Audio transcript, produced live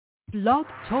Blog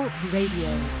Talk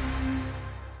Radio.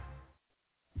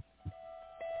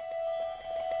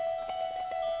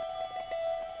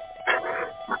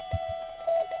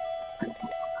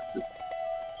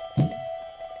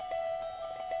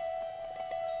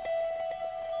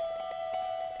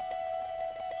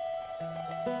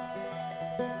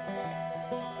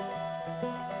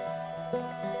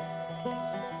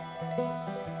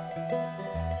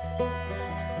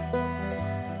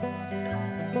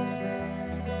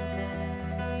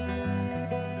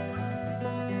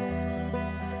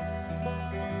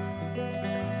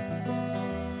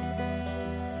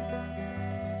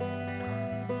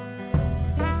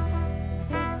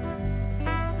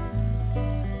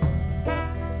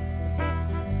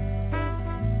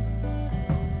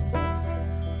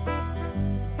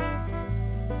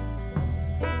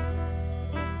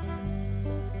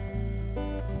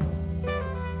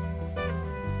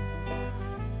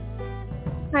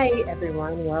 Hi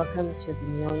everyone, welcome to the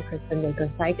Neil and Kristin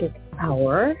Yoga Psychic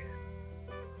Hour.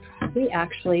 We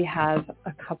actually have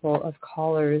a couple of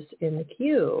callers in the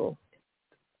queue.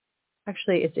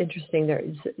 Actually, it's interesting,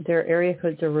 their area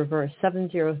codes are reversed,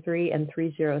 703 and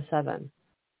 307.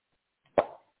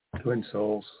 Twin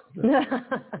souls.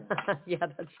 Yeah,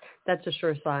 that's a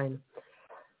sure sign.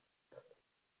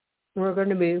 We're going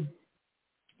to be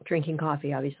drinking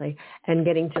coffee, obviously, and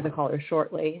getting to the callers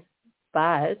shortly.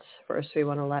 But first, we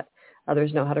want to let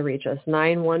others know how to reach us.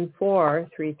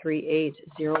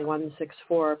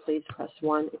 914-338-0164. Please press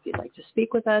 1 if you'd like to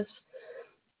speak with us,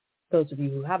 those of you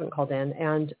who haven't called in.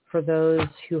 And for those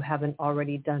who haven't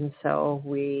already done so,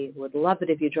 we would love it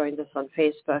if you joined us on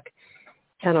Facebook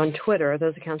and on Twitter.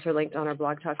 Those accounts are linked on our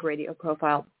Blog Talk Radio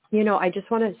profile. You know, I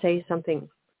just want to say something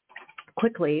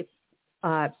quickly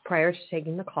prior to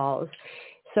taking the calls.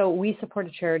 So we support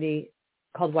a charity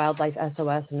called Wildlife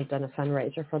SOS, and we've done a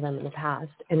fundraiser for them in the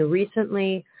past. And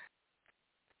recently,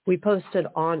 we posted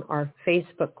on our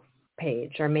Facebook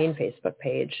page, our main Facebook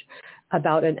page,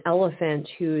 about an elephant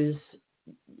who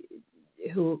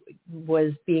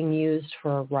was being used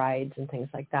for rides and things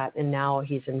like that. And now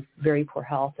he's in very poor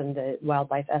health, and the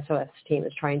Wildlife SOS team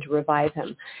is trying to revive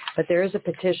him. But there is a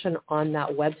petition on that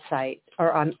website,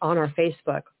 or on our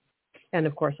Facebook, and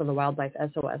of course on the Wildlife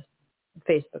SOS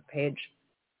Facebook page,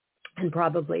 and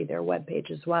probably their webpage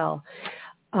as well,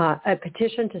 a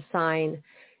petition to sign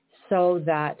so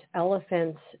that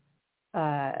elephants,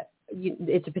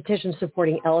 it's a petition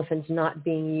supporting elephants not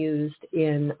being used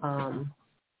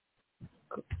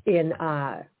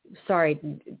sorry,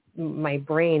 my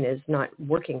brain is not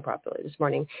working properly this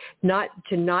morning, not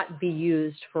be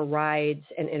used for rides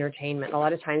and entertainment. A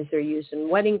lot of times they're used in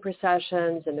wedding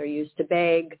processions and they're used to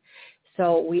beg.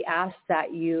 So we ask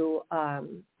that you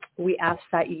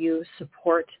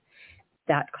support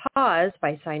that cause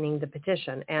by signing the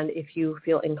petition. And if you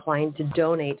feel inclined to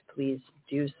donate, please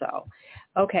do so.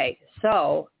 Okay,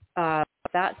 so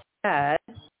that said,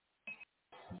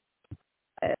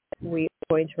 we are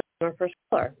going to run our first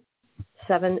caller,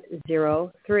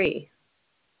 703.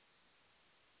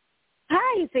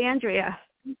 Hi, it's Andrea.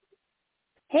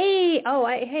 Hey,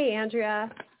 hey,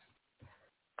 Andrea.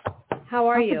 How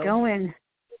are you? How's it going?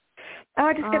 Oh,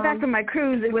 I just got back from my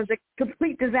cruise. It was a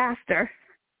complete disaster.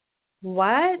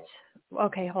 What?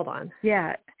 Okay, hold on.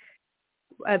 Yeah.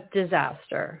 A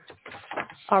disaster.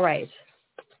 All right.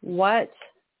 What?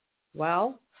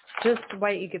 Well, just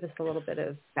why don't you give us a little bit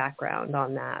of background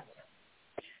on that?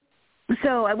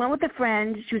 So I went with a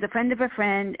friend. She was a friend of a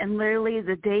friend, and literally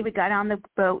the day we got on the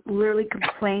boat, literally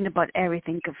complained about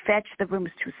everything. Could fetch, the room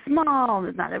was too small,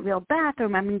 there's not a real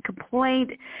bathroom. I mean,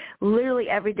 complained literally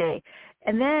every day.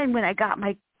 And then when I got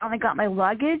my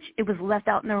luggage, it was left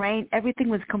out in the rain. Everything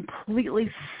was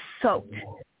completely soaked.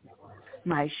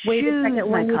 My shoes,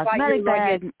 my cosmetic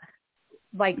bag.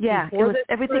 Like yeah, before it was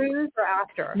the everything. Cruise or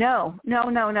after? No.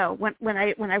 When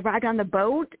I arrived on the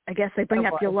boat, I guess they bring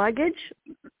up your luggage.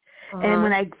 Uh-huh. And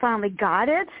when I finally got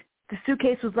it, the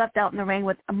suitcase was left out in the rain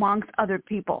amongst other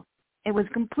people. It was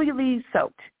completely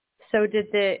soaked. So do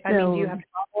you have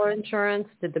travel insurance?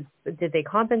 Did they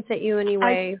compensate you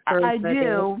anyway? I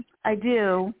do.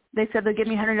 They said they'll give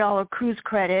me $100 cruise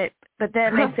credit, but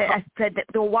then I said that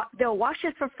they'll wash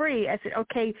it for free. I said,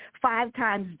 okay, 5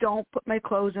 times. Don't put my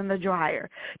clothes in the dryer.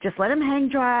 Just let them hang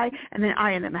dry and then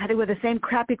iron them. I had to wear the same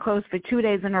crappy clothes for 2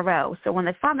 days in a row. So when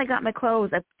they finally got my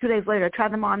clothes, 2 days later, I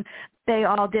tried them on. They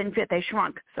all didn't fit. They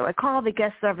shrunk. So I called the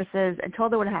guest services and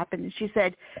told her what happened. And she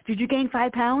said, did you gain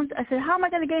 5 pounds? I said, how am I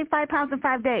going to gain 5 pounds in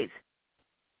 5 days?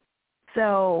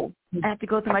 So I have to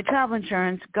go through my travel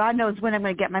insurance. God knows when I'm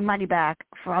going to get my money back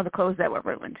for all the clothes that were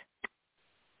ruined.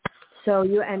 So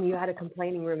you had a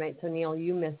complaining roommate. So Neil,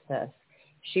 you missed this.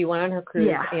 She went on her cruise,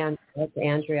 Yeah. and that's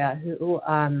Andrea, who,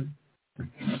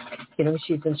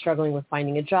 she's been struggling with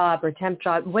finding a job or temp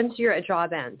job. When's your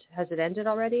job end? Has it ended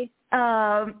already?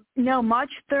 No,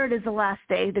 March 3rd is the last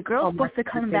day. The girl's supposed to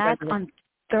come back on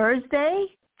Thursday.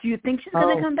 Do you think she's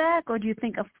going to come back, or do you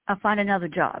think I'll find another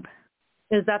job?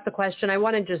 Is that the question? I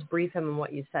want to just brief him on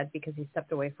what you said because he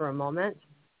stepped away for a moment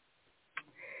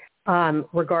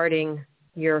regarding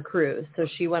your cruise. So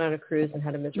she went on a cruise and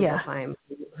had a miserable time.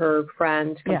 Her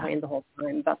friend complained the whole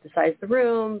time about the size of the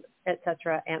room,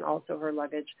 etc., and also her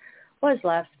luggage was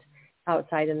left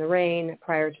outside in the rain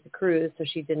prior to the cruise, so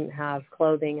she didn't have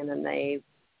clothing, and then they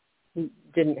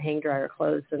didn't hang dry her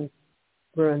clothes and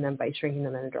ruin them by shrinking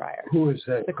them in a dryer. Who is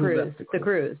that? The cruise. The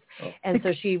cruise. Oh. And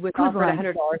so she was offered a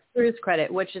 $100 cruise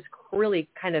credit, which is really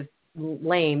kind of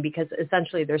lame because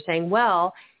essentially they're saying,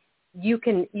 well,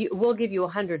 we'll give you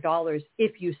 $100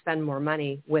 if you spend more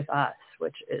money with us,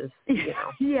 which is,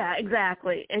 Yeah,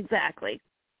 exactly.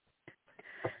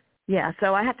 Yeah,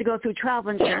 so I have to go through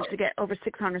travel insurance to get over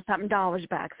 $600-something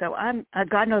back. So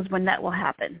God knows when that will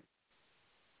happen.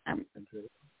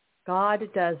 God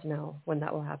does know when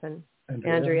that will happen.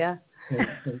 Andrea?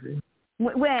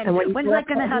 When's that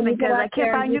going to happen? Because I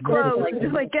can't buy new clothes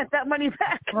until I get that money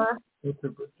back.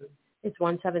 It's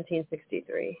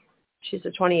 1/17/63. She's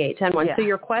a 28/10/1. Yeah. So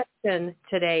your question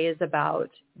today is about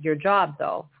your job,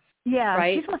 though. Yeah,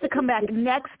 right? She's supposed to come back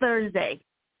next Thursday.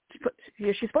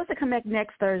 She's supposed to come back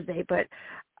next Thursday, but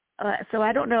so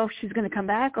I don't know if she's going to come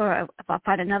back or if I'll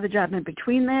find another job in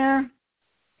between there.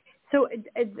 So,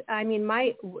 I mean,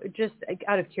 just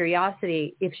out of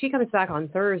curiosity, if she comes back on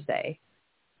Thursday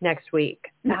next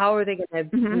week, how are they going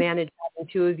to manage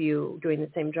having two of you doing the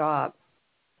same job?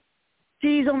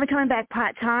 She's only coming back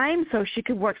part-time, so she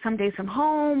could work some days from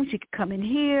home. She could come in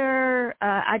here.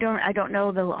 I don't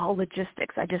know the whole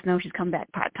logistics. I just know she's coming back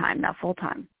part-time, not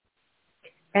full-time.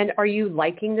 And are you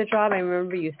liking the job? I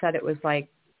remember you said it was like,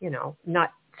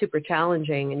 not super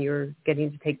challenging and you're getting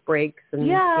to take breaks.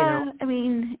 And I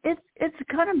mean, it's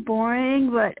kind of boring,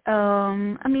 but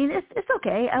I mean, it's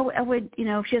okay. I would,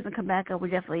 if she doesn't come back, I would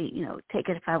definitely, take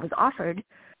it if I was offered.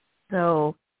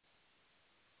 So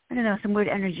I don't know, some weird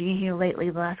energy here lately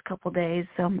the last couple of days.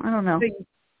 So I don't know. So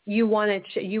you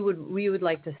would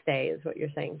like to stay, is what you're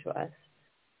saying to us.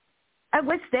 I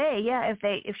would stay, yeah.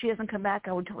 If she doesn't come back,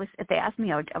 I would totally. If they asked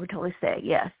me, I would totally stay,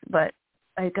 yes. But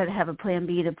I got to have a plan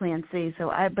B to plan C. So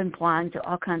I've been applying to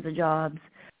all kinds of jobs.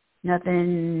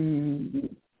 Nothing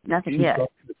yet.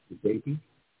 The baby?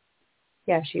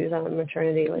 Yeah, she was on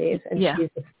maternity leave, and she's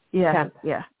temp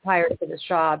hired for this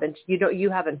job, and you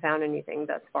haven't found anything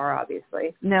thus far,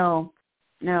 obviously. No.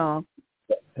 And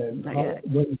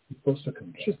when is she supposed to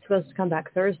come back? She's supposed to come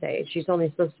back Thursday. She's only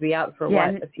supposed to be out for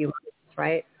a few months,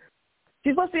 right?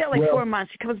 She's supposed to be out 4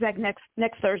 months. She comes back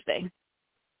next Thursday.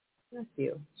 That's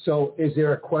you. So is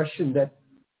there a question that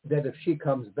if she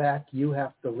comes back, you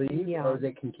have to leave, or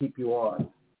they can keep you on?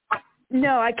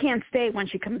 No, I can't stay when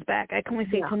she comes back. I can only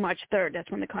stay till March 3rd. That's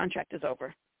when the contract is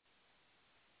over.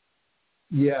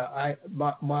 Yeah,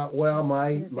 my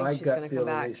gut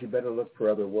feeling is you better look for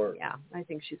other work. Yeah, I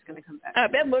think she's going to come back.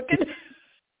 I've been looking.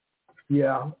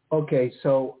 Yeah. Okay.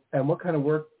 So, and what kind of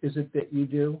work is it that you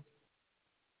do?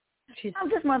 I'm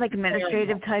just more like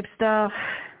administrative type stuff.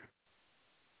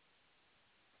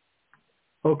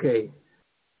 Okay.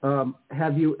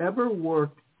 Have you ever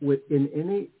worked in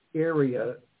any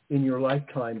area in your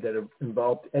lifetime that have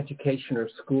involved education or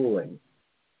schooling?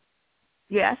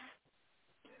 Yes.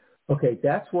 Okay,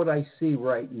 that's what I see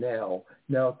right now.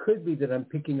 Now, it could be that I'm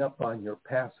picking up on your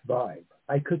past vibe.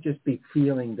 I could just be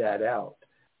feeling that out.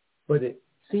 But it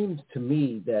seems to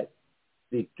me that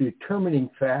the determining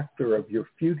factor of your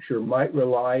future might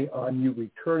rely on you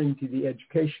returning to the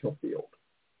educational field.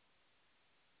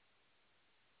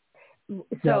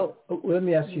 So now, let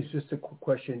me ask you just a quick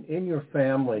question. In your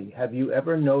family, have you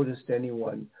ever noticed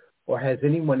anyone, or has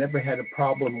anyone ever had a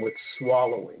problem with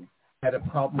swallowing, had a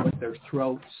problem with their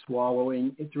throat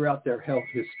swallowing throughout their health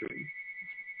history?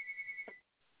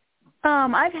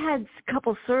 I've had a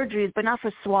couple surgeries, but not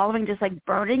for swallowing, just like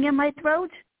burning in my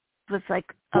throat. It's like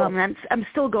I'm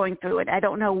still going through it. I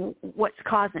don't know what's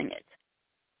causing it.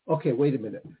 Okay, wait a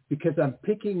minute, because I'm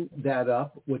picking that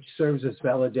up, which serves as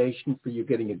validation for you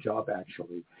getting a job,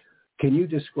 actually. Can you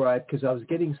describe, because I was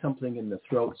getting something in the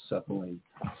throat suddenly,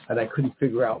 and I couldn't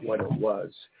figure out what it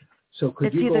was. So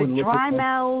could you go and look at that? It's either dry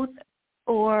mouth,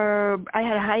 or I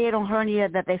had a hiatal hernia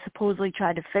that they supposedly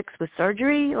tried to fix with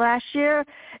surgery last year,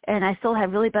 and I still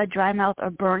have really bad dry mouth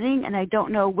or burning, and I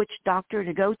don't know which doctor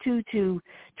to go to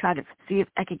try to see if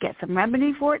I could get some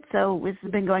remedy for it. So this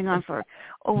has been going on for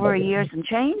over a year and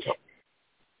change.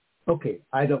 Okay,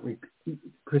 I don't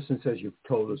Kristin says you've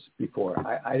told us before.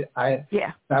 I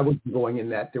was going in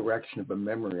that direction of a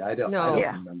memory. I don't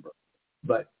remember.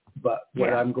 But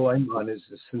what I'm going on is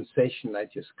the sensation I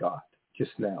just got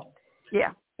just now.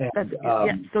 Yeah. And,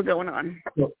 that's still going on.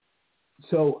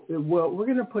 So we're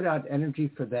going to put out energy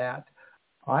for that.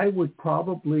 I would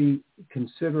probably,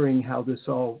 considering how this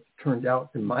all turned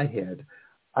out in my head,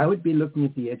 I would be looking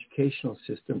at the educational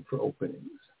system for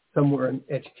openings, somewhere in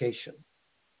education.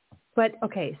 But,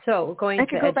 okay, so going to I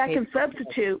could go back and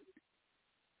substitute.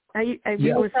 I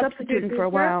was substituting for a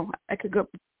while. I could go.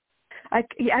 I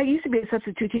used to be a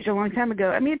substitute teacher a long time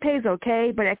ago. I mean, it pays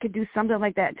okay, but I could do something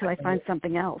like that until I find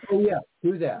something else. Oh, yeah,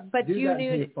 do that. But do that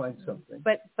until you find something.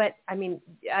 But I mean,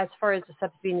 as far as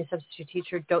being a substitute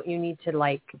teacher, don't you need to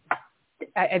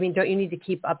don't you need to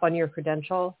keep up on your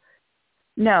credential?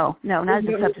 No, not as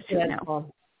a substitute, no.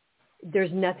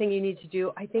 There's nothing you need to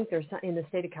do. I think there's in the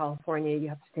state of California, you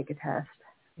have to take a test.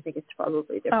 I think it's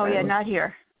probably different. Oh, yeah, not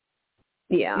here.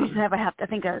 Yeah. You should have,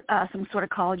 some sort of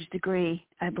college degree,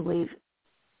 I believe.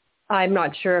 I'm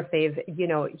not sure if they've,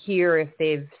 if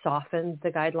they've softened the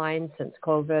guidelines since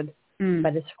COVID.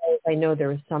 But as far as I know, there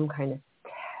was some kind of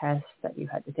test that you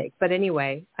had to take. But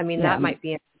anyway, I mean, that might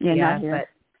be not here.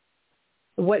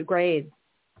 But what grade?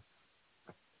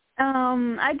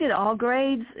 I did all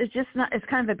grades. It's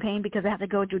kind of a pain because I have to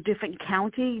go to a different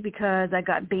county because I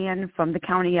got banned from the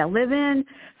county I live in.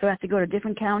 So I have to go to a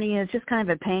different county, and it's just kind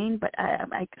of a pain, but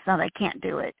it's not that I can't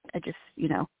do it. I just,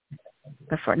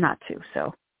 prefer not to.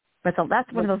 So, but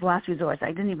that's one of those last resorts. I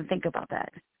didn't even think about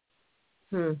that.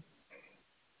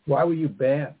 Why were you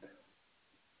banned?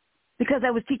 Because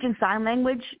I was teaching sign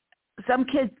language. Some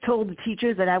kids told the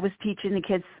teachers that I was teaching the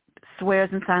kids swears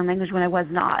in sign language when I was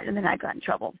not, and then I got in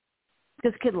trouble.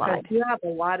 Because kid lied. You have a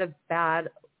lot of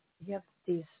you have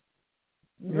these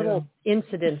little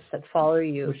incidents that follow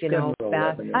you,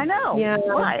 bad. I know. Yeah.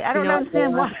 Why? I don't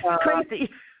understand why. It's crazy.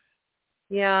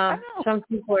 Yeah. Some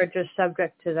people are just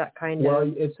subject to that kind of.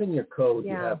 Well, it's in your code.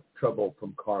 You have trouble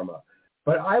from karma.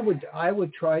 But I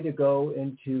would try to go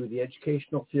into the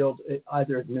educational field,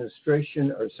 either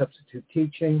administration or substitute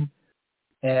teaching,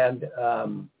 and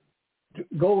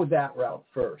go with that route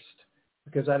first,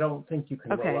 because I don't think you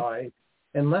can rely,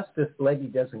 unless this lady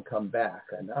doesn't come back,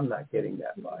 and I'm not getting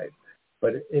that vibe.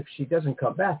 But if she doesn't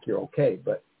come back, you're okay.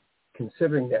 But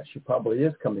considering that she probably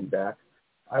is coming back,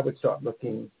 I would start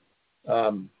looking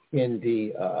in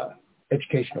the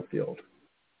educational field.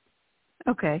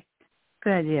 Okay.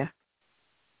 Good idea.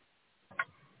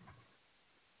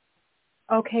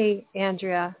 Okay,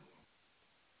 Andrea.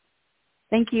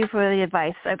 Thank you for the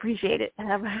advice. I appreciate it.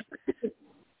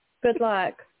 Good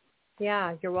luck.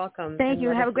 Yeah, you're welcome. Thank you.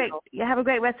 Have a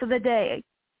great rest of the day.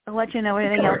 I'll let you know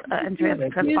anything else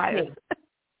transpires.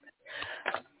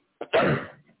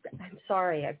 I'm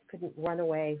sorry. I couldn't run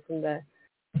away from the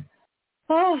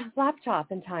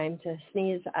laptop in time to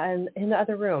sneeze in the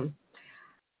other room.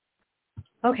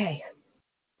 Okay.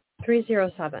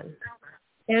 307.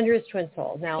 Andrew's Twin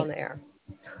Soul, now on the air.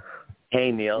 Hey,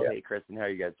 Neil. Yeah. Hey, Kristin. How are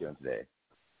you guys doing today?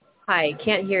 Hi.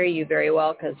 Can't hear you very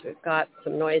well because we've got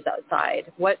some noise outside.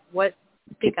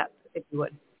 Speak up if you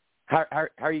would. How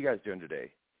are you guys doing today?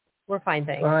 We're fine,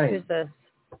 thanks. Fine. Who's this?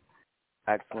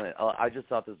 Excellent. I just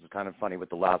thought this was kind of funny with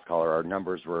the last caller. Our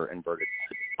numbers were inverted.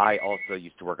 I also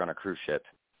used to work on a cruise ship.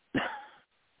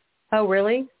 Oh,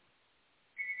 really?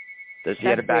 So she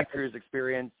had a back cruise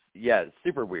experience. Yeah, it's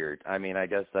super weird. I mean, I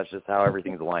guess that's just how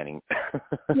everything's aligning.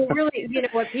 Well, really,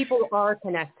 what people are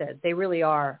connected. They really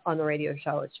are on the radio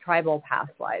show. It's tribal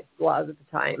past lives a lot of the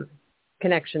time.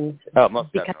 Connections. Oh,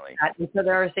 most definitely. And so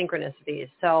there are synchronicities.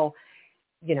 So,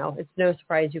 it's no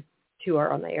surprise you two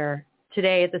are on the air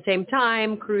today at the same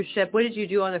time. Cruise ship. What did you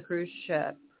do on the cruise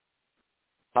ship?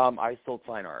 I sold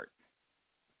fine art.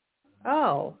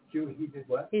 Oh. He did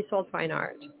what? He sold fine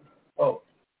art. Oh.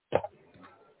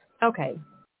 Okay.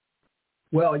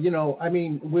 Well, I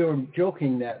mean, we were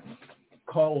joking that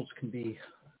calls can be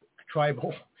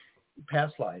tribal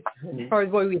past life. Or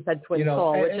what we said, twin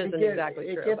soul, which isn't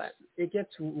exactly true. It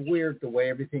gets weird the way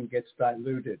everything gets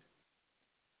diluted.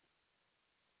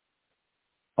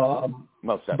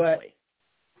 Most definitely.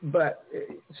 But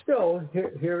still,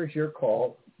 here's your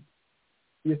call.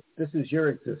 This is your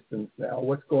existence now.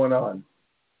 What's going on?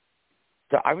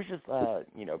 So I was just,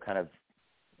 kind of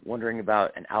wondering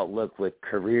about an outlook with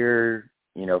career,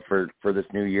 for this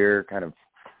new year, kind of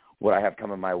what I have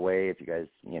coming my way, if you guys,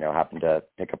 happen to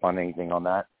pick up on anything on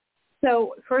that.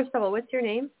 So first of all, what's your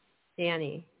name?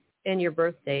 Danny. And your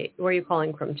birth date. Where are you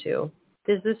calling from to?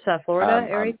 Is this Florida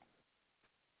area?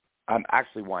 I'm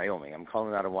actually Wyoming. I'm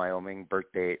calling out of Wyoming. Birth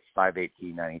date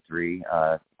 5/18/93.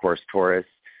 Of course, Taurus.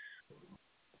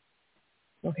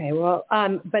 Okay, well,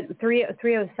 but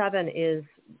 307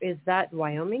 is that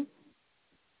Wyoming?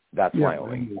 That's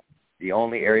Wyoming. The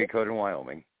only area code in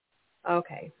Wyoming.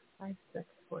 Okay,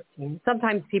 5614.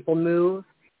 Sometimes people move,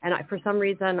 and for some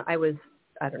reason I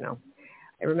don't know.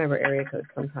 I remember area codes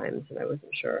sometimes, and I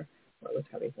wasn't sure where it was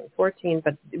coming from. 14,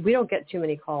 but we don't get too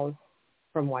many calls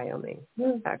from Wyoming,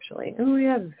 actually. And we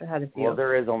have had a few. Well,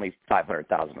 there is only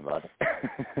 500,000 of us.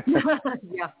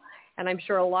 Yeah, and I'm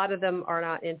sure a lot of them are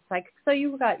not in psych. So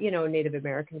you've got, Native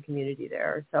American community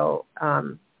there. So,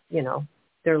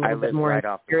 they're a little bit more. I live right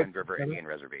off the Wind River Indian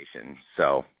Reservation,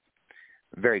 so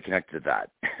very connected to that.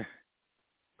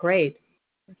 Great.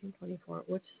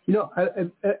 1424.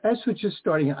 As we're just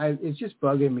starting, it's just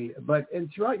bugging me. But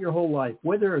throughout your whole life,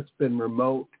 whether it's been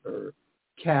remote or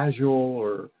casual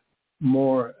or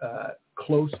more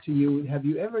close to you, have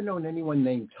you ever known anyone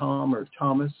named Tom or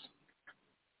Thomas?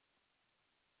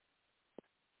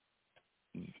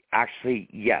 Actually,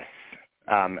 yes.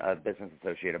 A business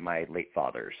associate of my late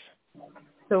father's.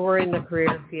 So we're in the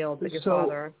career field with your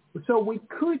father. So we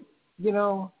could,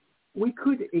 we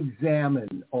could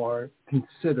examine or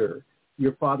consider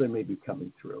your father maybe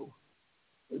coming through.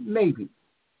 Maybe.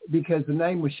 Because the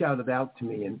name was shouted out to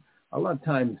me, and a lot of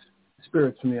times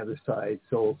spirits from the other side,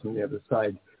 souls from the other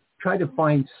side, try to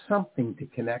find something to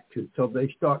connect to. So they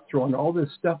start throwing all this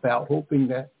stuff out, hoping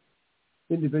that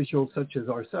individuals such as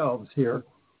ourselves here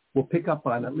will pick up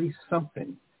on at least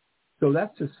something. So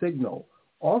that's a signal.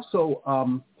 Also,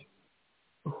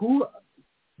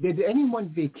 did anyone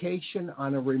vacation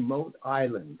on a remote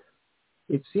island?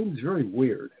 It seems very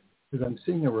weird because I'm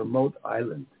seeing a remote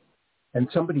island and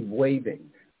somebody waving.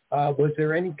 Was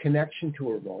there any connection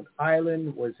to a remote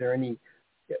island? Was there any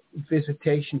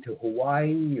visitation to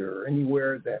Hawaii or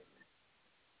anywhere that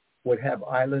would have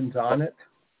islands on it?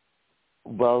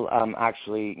 Well,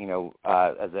 actually,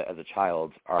 as a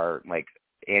child, our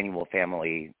annual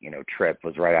family, trip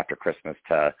was right after Christmas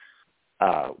to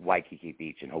Waikiki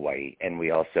Beach in Hawaii, and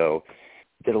we also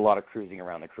did a lot of cruising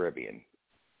around the Caribbean.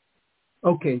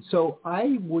 Okay, so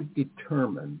I would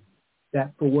determine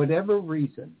that for whatever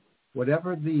reason,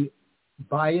 whatever the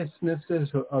biasness is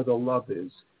or the love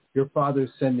is, your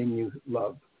father's sending you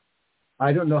love.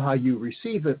 I don't know how you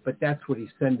receive it, but that's what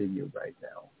he's sending you right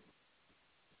now.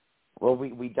 Well,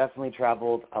 we definitely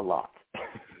traveled a lot.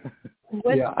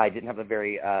 Yeah. I didn't have a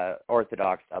very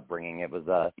orthodox upbringing. It was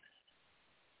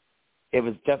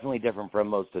definitely different from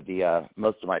most of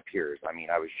my peers. I mean,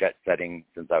 I was jet setting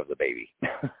since I was a baby.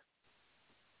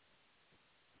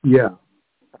 Yeah.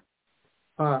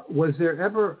 Was there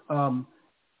ever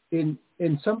in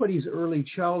somebody's early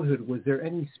childhood, was there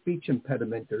any speech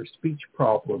impediment or speech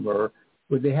problem, or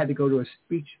where they had to go to a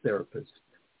speech therapist?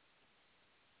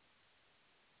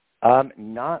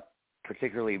 Not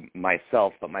particularly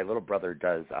myself, but my little brother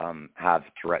does have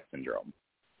Tourette syndrome.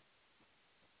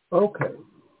 Okay.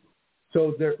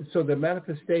 So the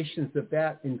manifestations of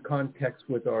that in context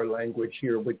with our language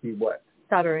here would be what?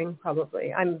 Stuttering,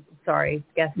 probably. I'm sorry,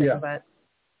 guessing, but...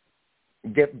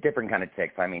 Different kind of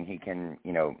tics. I mean, he can,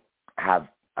 have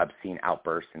obscene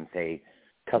outbursts and say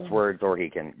cuss words, or he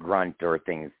can grunt or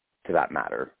things to that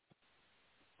matter.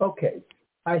 Okay.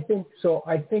 I think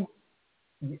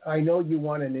I know you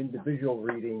want an individual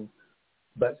reading,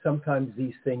 but sometimes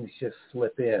these things just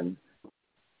slip in.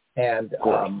 And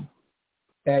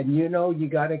you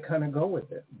got to kind of go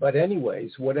with it. But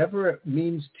anyways, whatever it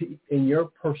means to in your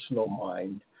personal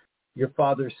mind, your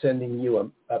father's sending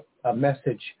you a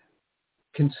message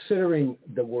considering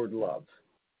the word love.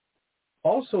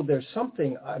 Also, there's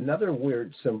another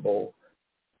weird symbol,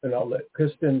 and I'll let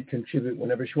Kristin contribute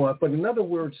whenever she wants, but another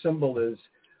weird symbol is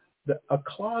a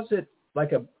closet,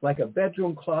 like a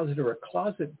bedroom closet or a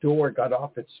closet door got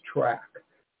off its track.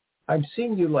 I'm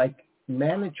seeing you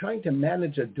trying to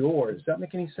manage a door. Does that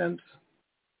make any sense?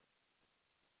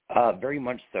 Very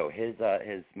much so.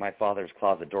 My father's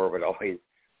closet door would always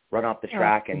run off the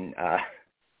track, and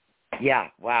yeah,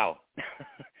 wow.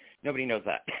 Nobody knows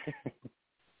that.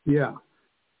 Yeah.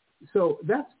 So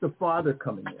that's the father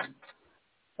coming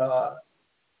in.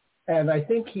 And I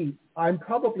think I'm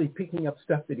probably picking up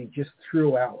stuff that he just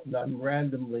threw out, and I'm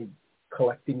randomly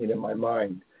collecting it in my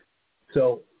mind.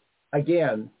 So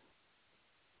again,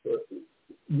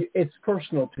 it's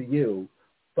personal to you,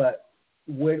 but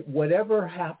whatever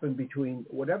happened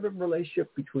whatever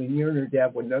relationship between you and your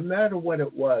dad, no matter what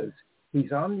it was,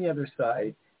 he's on the other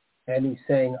side, and he's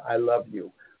saying, I love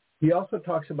you. He also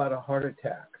talks about a heart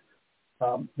attack.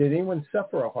 Did anyone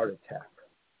suffer a heart attack?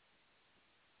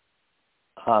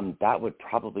 That would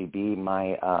probably be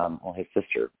my his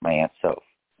sister, my Aunt Soph.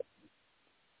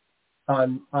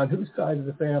 On whose side of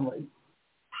the family?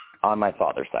 On my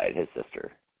father's side, his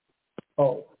sister.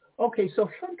 Oh, okay. So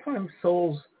sometimes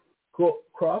souls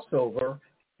cross over,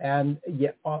 and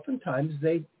yet oftentimes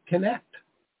they connect.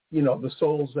 The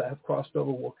souls that have crossed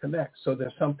over will connect. So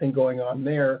there's something going on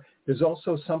there. There's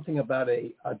also something about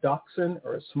a dachshund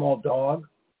or a small dog.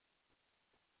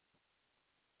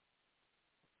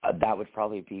 That would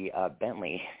probably be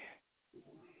Bentley.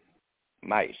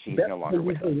 She's no longer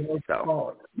with us.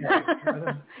 So.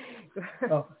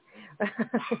 Oh.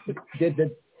 Did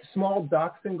the small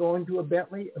dachshund go into a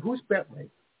Bentley? Who's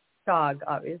Bentley? Dog,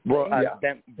 obviously. Well,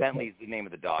 Bentley's the name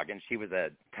of the dog, and she was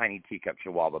a tiny teacup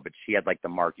chihuahua, but she had like the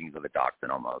markings of a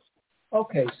dachshund almost.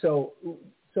 Okay, so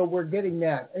we're getting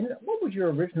that. And what was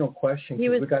your original question?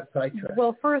 We got sidetracked.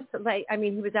 Well, first,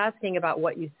 he was asking about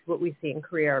what we see in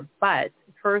career, but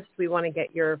first we want to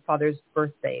get your father's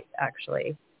birth date,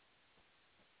 actually.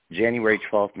 January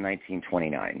 12th,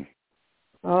 1929.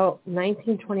 Oh,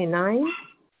 1929?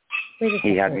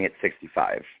 He had me at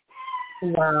 65.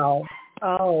 Wow.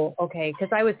 Oh, okay.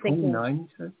 Because I was thinking, 29,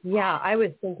 yeah, I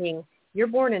was thinking, you're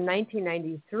born in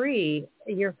 1993.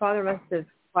 Your father must have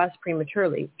passed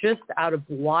prematurely, just out of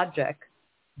logic.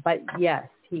 But yes,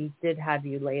 he did have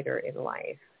you later in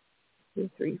life. 2,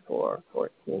 3, 4,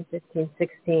 14, 15,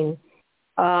 16.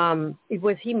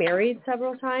 Was he married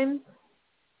several times?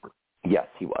 Yes,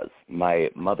 he was. My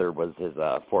mother was his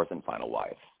fourth and final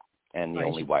wife, and the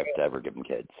only wife to ever give him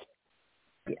kids.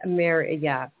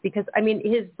 Yeah, because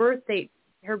his birth date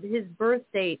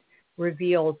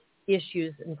reveals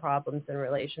issues and problems in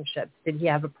relationships. Did he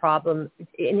have a problem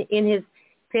in his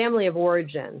family of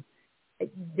origin?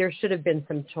 There should have been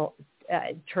some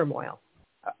turmoil.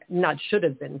 Not should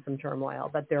have been some turmoil,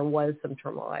 but there was some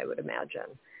turmoil, I would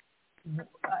imagine.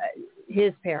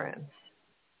 His parents,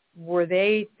 were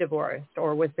they divorced,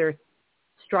 or was there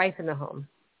strife in the home?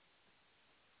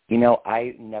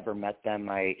 I never met them.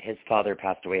 His father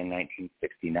passed away in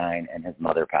 1969, and his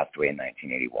mother passed away in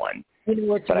 1981.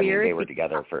 What's but weird? They were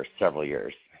together for several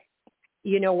years.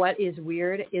 You know what is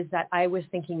weird is that I was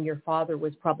thinking your father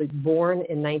was probably born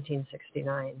in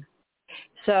 1969.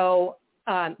 So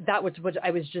that was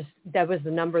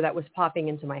the number that was popping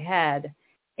into my head,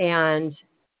 and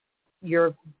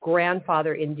your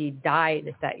grandfather indeed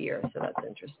died that year. So that's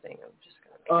interesting. I'm just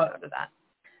going to make note of that.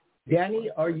 Danny,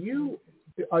 are you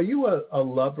a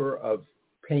lover of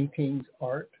paintings,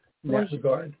 art in that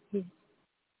regard?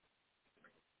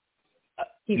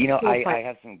 I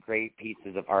have some great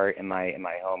pieces of art in my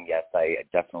home. Yes, I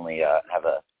definitely have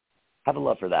a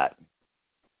love for that.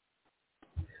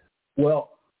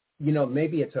 Well,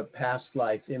 maybe it's a past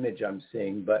life image I'm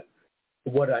seeing, but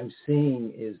what I'm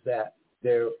seeing is that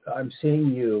I'm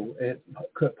seeing you, it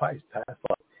could be past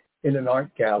life, in an art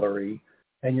gallery,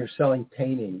 and you're selling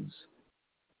paintings,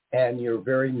 and you're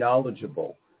very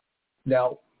knowledgeable.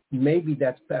 Now, maybe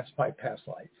that's best by past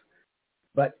life,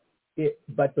 but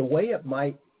the way it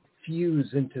might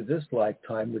fuse into this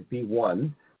lifetime would be,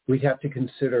 one, we'd have to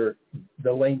consider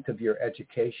the length of your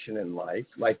education in life.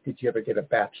 Like, did you ever get a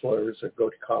bachelor's or go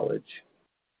to college?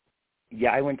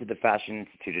 Yeah, I went to the Fashion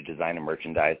Institute of Design and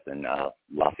Merchandise in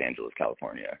Los Angeles,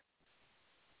 California.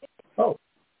 Oh,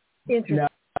 interesting. Now,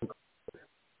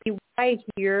 what I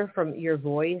hear from your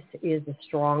voice is a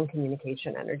strong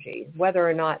communication energy, whether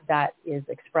or not that is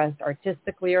expressed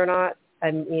artistically or not.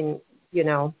 I mean,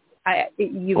 I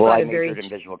majored in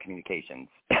visual communications.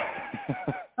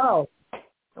 Oh,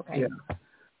 okay. Yeah.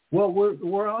 Well,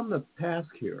 we're on the task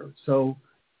here, so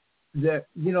that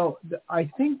I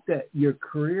think that your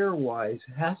career-wise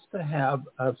has to have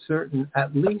a certain,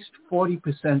 at least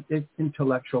 40%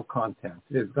 intellectual content.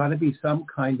 There's got to be some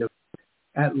kind of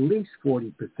at least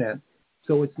 40%.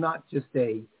 So it's not just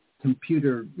a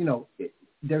computer.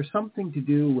 There's something to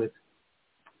do with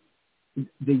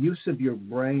the use of your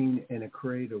brain in a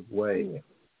creative way.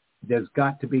 There's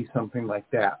got to be something like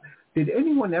that. Did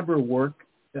anyone ever work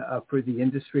for the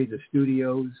industry, the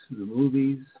studios, the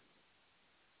movies?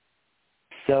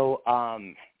 So,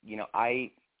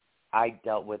 I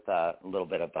dealt with a little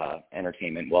bit of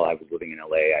entertainment while I was living in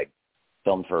LA. I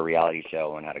filmed for a reality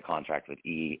show and had a contract with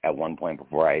E! At one point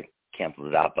before I canceled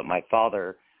it out. But my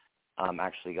father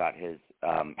actually got his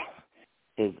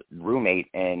roommate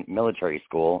in military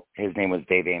school. His name was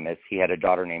Dave Amos. He had a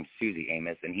daughter named Susie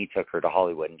Amos, and he took her to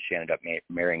Hollywood, and she ended up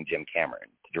marrying Jim Cameron,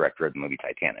 the director of the movie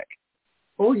Titanic.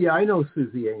 Oh, yeah, I know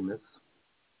Susie Amos.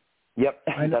 Yep,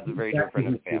 that's a very dear friend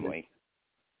of the family.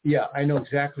 Yeah, I know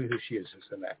exactly who she is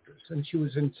as an actress, and she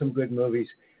was in some good movies.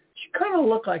 She kind of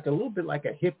looked like a little bit like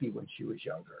a hippie when she was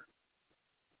younger.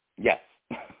 Yes.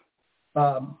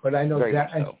 But I know very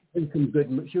that so.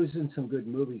 She was in some good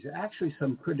movies, actually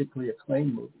some critically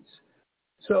acclaimed movies.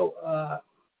 So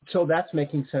So that's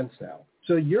making sense now.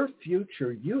 So your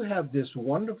future, you have this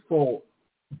wonderful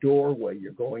doorway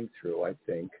you're going through, I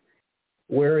think,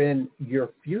 wherein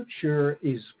your future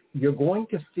is, you're going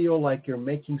to feel like you're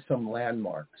making some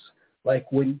landmarks.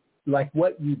 Like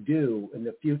what you do in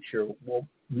the future will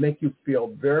make you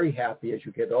feel very happy as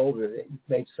you get older that you've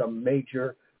made some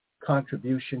major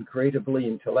contribution creatively,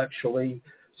 intellectually.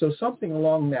 So something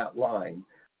along that line.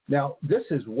 Now, this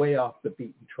is way off the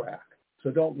beaten track.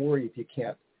 So don't worry if you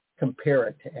can't compare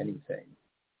it to anything.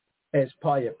 It's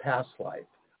probably a past life.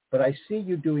 But I see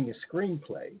you doing a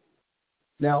screenplay.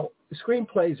 Now,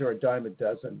 screenplays are a dime a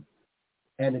dozen,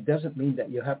 and it doesn't mean that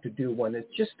you have to do one.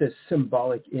 It's just a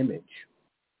symbolic image.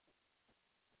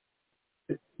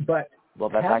 But well,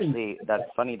 that's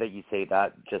funny that you say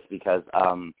that, just because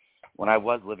when I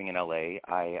was living in LA,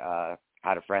 I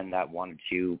had a friend that wanted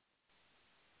to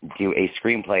do a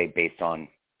screenplay based on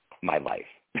my life.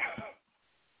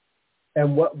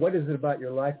 And what is it about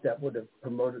your life that would have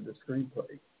promoted the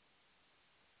screenplay?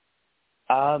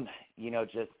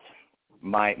 Just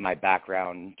my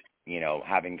background,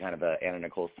 having kind of a Anna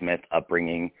Nicole Smith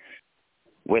upbringing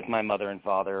with my mother and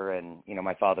father. And,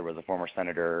 my father was a former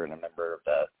senator and a member of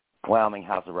the Wyoming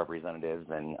House of Representatives.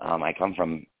 And I come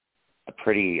from a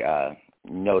pretty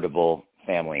notable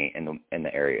family in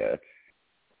the area.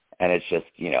 And it's just,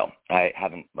 I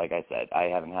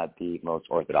haven't had the most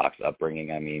orthodox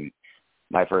upbringing. I mean,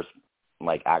 my first,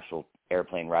 actual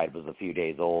airplane ride was a few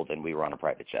days old, and we were on a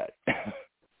private jet.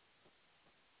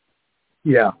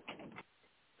 Yeah,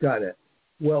 got it.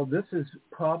 Well, this is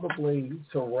probably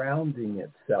surrounding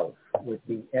itself with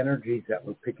the energies that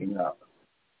we're picking up,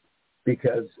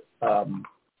 because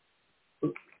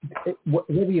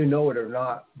whether you know it or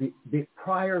not,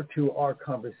 prior to our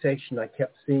conversation, I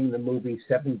kept seeing the movie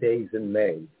 7 Days in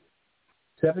May.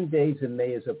 7 Days in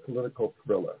May is a political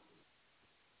thriller.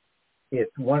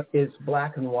 It's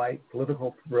black and white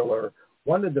political thriller,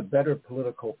 one of the better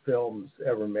political films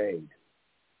ever made.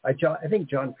 I think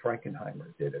John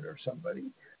Frankenheimer did it or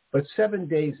somebody. But 7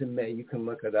 Days in May, you can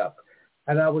look it up.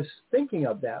 And I was thinking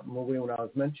of that movie when I was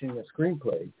mentioning a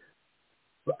screenplay,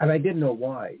 and I didn't know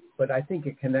why, but I think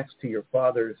it connects to your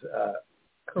father's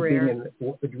career. Being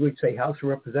in, would you say House of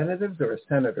Representatives or a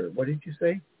senator? What did you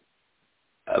say?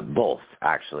 Both,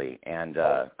 actually. And,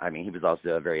 he was also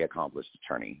a very accomplished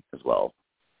attorney as well.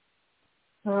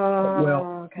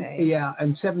 Okay. Yeah,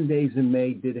 and 7 Days in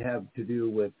May did have to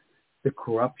do with the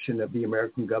corruption of the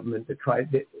American government that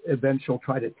eventually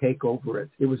tried to take over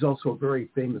it. It was also a very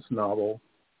famous novel.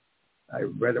 I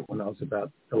read it when I was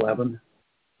about 11.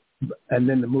 And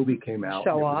then the movie came out.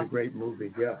 It was a great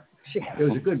movie, yeah. It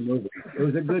was a good movie. It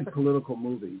was a good political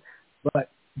movie.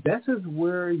 But this is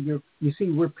where you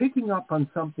see, we're picking up on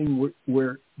something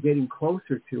we're getting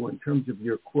closer to in terms of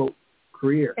your, quote,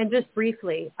 career. And just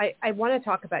briefly, I want to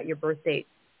talk about your birth date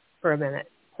for a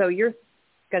minute. So you're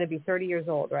going to be 30 years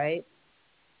old, right?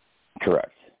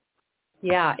 Correct.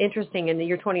 Yeah, interesting. And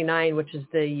you're 29, which is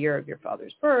the year of your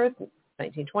father's birth,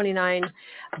 1929.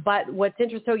 But what's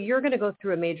interesting, so you're going to go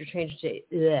through a major change.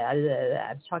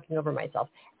 I'm talking over myself.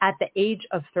 At the age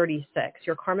of 36,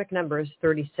 your karmic number is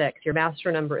 36. Your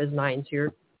master number is 9. So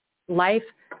your life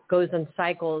goes in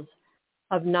cycles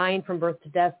of 9 from birth to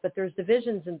death, but there's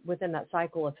divisions within that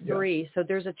cycle of 3. Yeah. So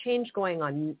there's a change going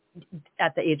on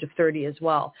at the age of 30 as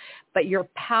well. But your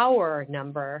power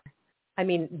number,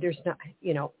 there's not,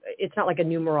 it's not like a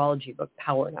numerology book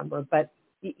power number, but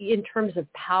in terms of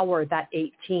power, that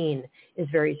 18 is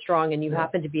very strong, and you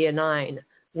happen to be a 9,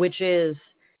 which is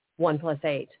 1 plus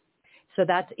 8. So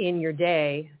that's in your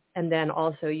day, and then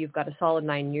also you've got a solid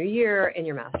 9 in your year, and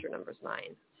your master number is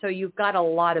 9. So you've got a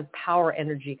lot of power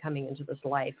energy coming into this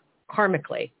life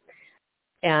karmically,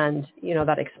 and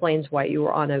that explains why you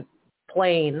were on a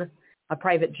plane, a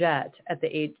private jet at the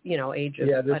age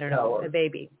of a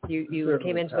baby. You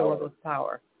came into the world with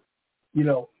power.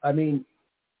 There's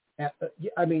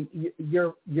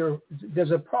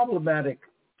a problematic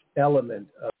element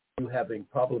of you having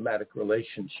problematic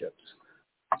relationships.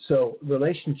 So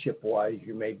relationship-wise,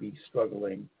 you may be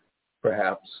struggling,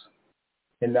 perhaps,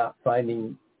 in not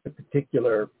finding a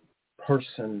particular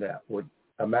person that would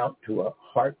amount to a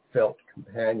heartfelt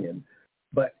companion.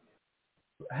 But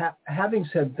having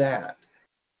said that,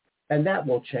 and that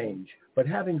will change, but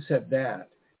having said that,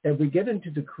 if we get into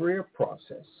the career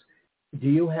process, do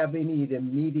you have any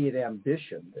immediate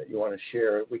ambition that you want to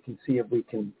share? We can see if we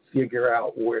can figure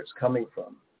out where it's coming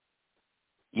from.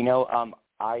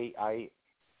 I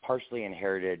partially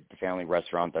inherited the family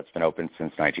restaurant that's been open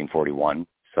since 1941,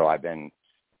 so I've been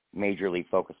majorly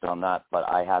focused on that, but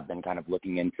I have been kind of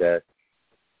looking into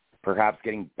perhaps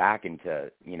getting back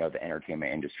into, the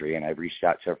entertainment industry. And I reached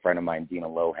out to a friend of mine, Dina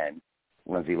Lohan,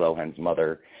 Lindsay Lohan's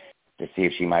mother, to see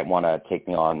if she might want to take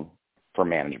me on for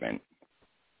management.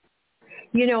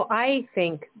 I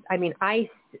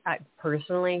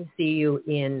personally see you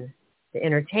in the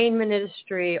entertainment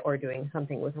industry or doing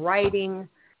something with writing.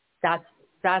 That's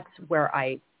where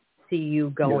I see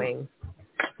you going.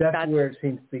 Yeah. That's where it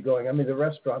seems to be going. I mean, the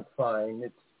restaurant's fine.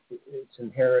 It's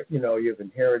inherent. You've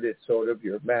inherited sort of.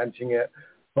 You're managing it,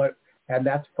 and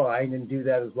that's fine, and do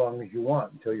that as long as you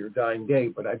want until your dying day.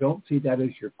 But I don't see that as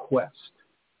your quest.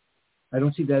 I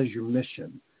don't see that as your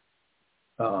mission.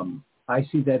 I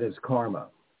see that as karma.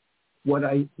 What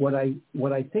I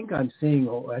think I'm seeing,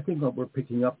 or I think what we're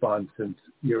picking up on, since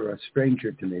you're a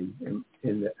stranger to me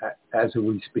as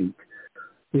we speak,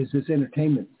 is this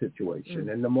entertainment situation.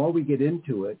 And the more we get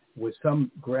into it with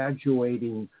some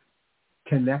graduating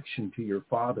connection to your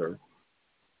father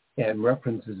and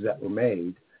references that were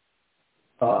made,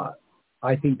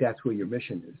 I think that's where your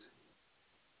mission is.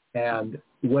 And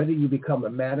whether you become a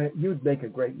manager, you'd make a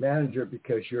great manager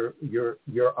because you're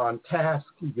on task,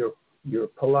 you're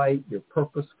polite, you're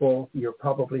purposeful, you're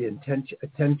probably attention to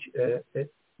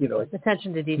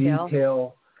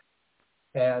detail,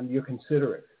 and you're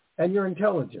considerate, and you're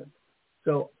intelligent.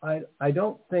 So I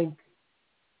don't think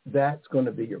that's going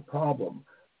to be your problem.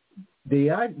 The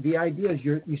idea is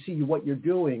you see what you're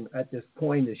doing at this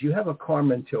point is you have a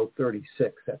karma until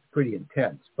 36. That's pretty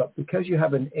intense. But because you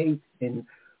have an 8 in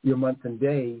your month and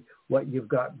day, what you've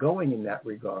got going in that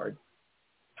regard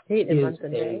 8 in is month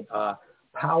and day.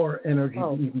 Power energy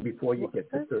even before you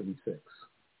get to 36.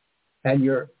 And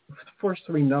your first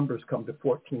 3 numbers come to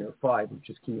 14 or 5, which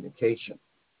is communication.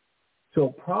 So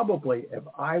probably if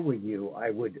I were you, I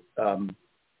would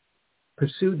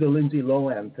pursue the Lindsay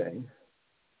Lohan thing.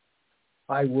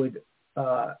 I would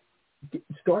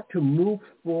start to move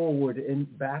forward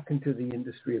back into the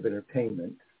industry of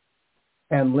entertainment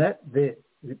and let the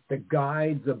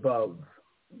guides above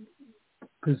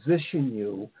position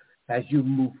you as you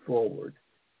move forward.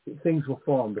 Things will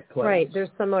fall into place. Right. There's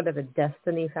somewhat of a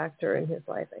destiny factor in his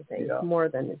life, I think, more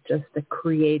than just the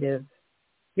creative.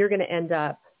 You're going to end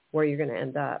up where you're going to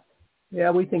end up. Yeah,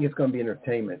 we think it's going to be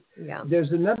entertainment. Yeah.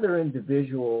 There's another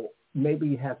individual, maybe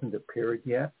he hasn't appeared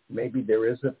yet. Maybe there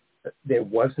was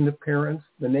an appearance.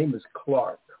 The name is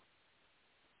Clark.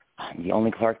 The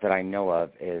only Clark that I know of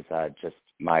is just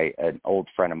an old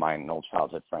friend of mine, an old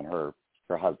childhood friend, her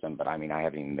husband. But I mean, I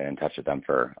haven't even been in touch with them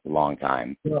for a long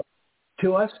time. Well,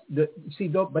 to us,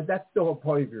 but that's still a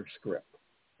part of your script.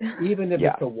 Even if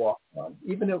it's a walk-on,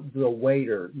 even if the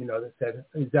waiter, that said,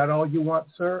 "Is that all you want,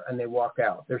 sir?" and they walk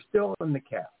out, they're still in the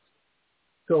cast.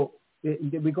 So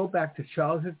we go back to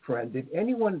childhood friend. Did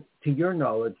anyone, to your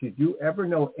knowledge, did you ever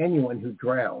know anyone who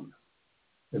drowned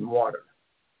in water?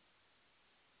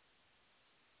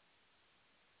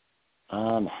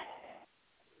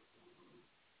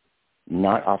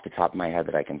 Not off the top of my head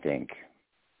that I can think.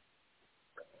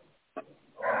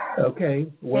 Okay,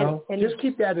 well, and just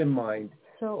keep that in mind.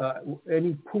 So,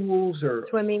 any pools or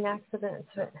swimming accidents?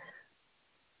 It's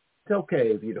okay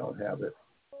if you don't have it.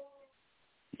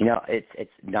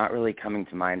 It's not really coming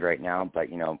to mind right now, but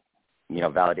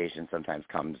validation sometimes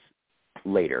comes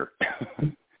later.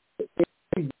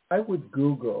 I would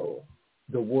Google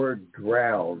the word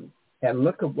drown and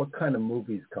look at what kind of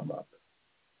movies come up.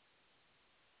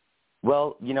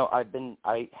 Well, I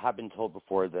have been told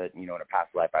before that, in a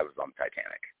past life I was on the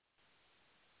Titanic.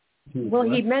 Well,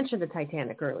 he mentioned the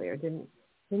Titanic earlier, didn't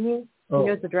he? Oh. He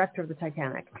was the director of the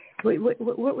Titanic.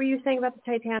 What were you saying about the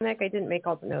Titanic? I didn't make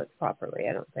all the notes properly,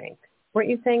 I don't think. Weren't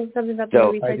you saying something about the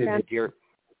movie Titanic?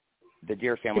 The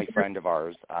dear family friend of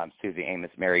ours, Susie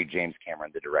Amos, married James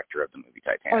Cameron, the director of the movie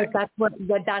Titanic. Oh,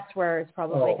 that's where it's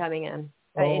probably coming in.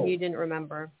 And you didn't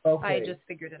remember. Okay. I just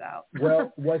figured it out.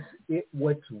 Well,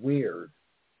 what's weird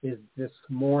is this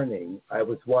morning I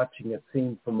was watching a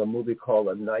scene from a movie called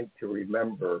A Night to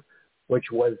Remember,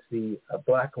 which was the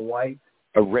black and white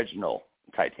original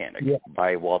Titanic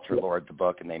by Walter Lord, the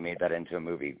book, and they made that into a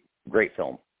movie. Great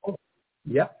film. Oh,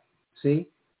 yep. See?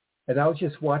 And I was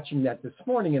just watching that this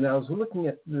morning, and I was looking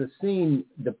at the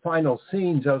final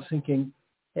scenes. I was thinking,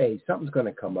 hey, something's going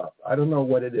to come up. I don't know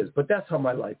what it is, but that's how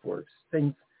my life works.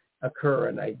 Things occur,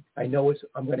 and I know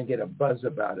I'm going to get a buzz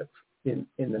about it in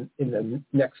the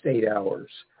next 8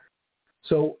 hours.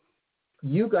 So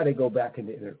you got to go back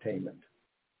into entertainment.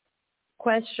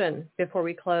 Question before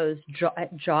we close.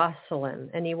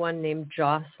 Jocelyn. Anyone named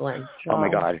Jocelyn? Oh, my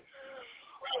God.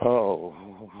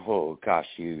 Oh gosh.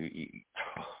 You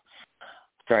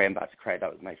Sorry, I'm about to cry.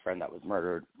 That was my friend that was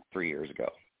murdered 3 years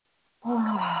ago. Oh,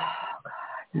 God.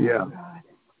 Yeah. Oh, God.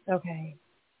 Okay.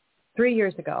 3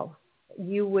 years ago,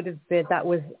 you would have been, that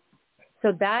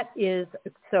is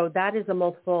a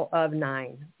multiple of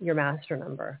 9, your master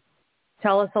number.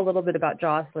 Tell us a little bit about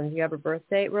Jocelyn. Do you have a birth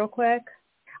date real quick?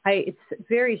 It's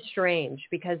very strange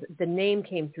because the name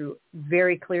came through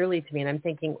very clearly to me, and I'm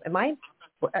thinking,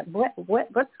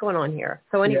 what's going on here?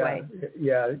 So anyway.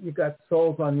 Yeah, you got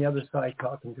souls on the other side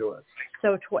talking to us.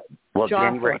 So Jocelyn.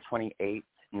 January 28th,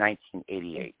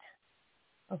 1988.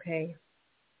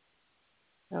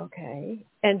 Okay.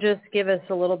 And just give us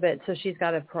a little bit. So she's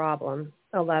got a problem.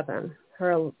 11.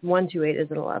 Her 128 is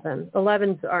an 11.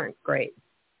 11s aren't great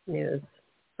news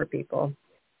for people.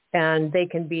 And they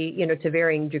can be, to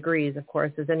varying degrees, of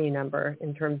course, as any number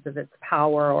in terms of its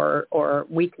power or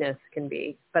weakness can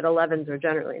be. But 11s are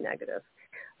generally negative.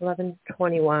 11,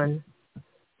 21,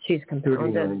 she's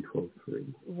compounded. 39, 12, 3.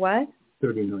 What?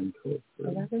 39, 12, 3.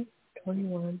 11,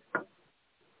 21.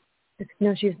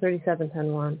 No, she's 37,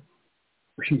 10, 1.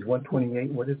 She's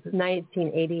 128. What is it?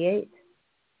 1988.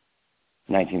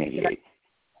 1988.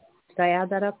 Did I add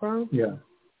that up wrong? Yeah.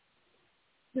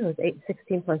 No, it's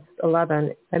 16 plus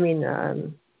 11. I mean,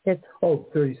 it's...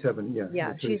 37, yeah.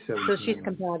 Yeah, 37, she's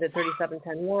compounded 37,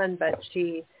 10, 1, but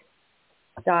she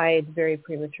died very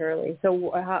prematurely.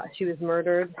 So she was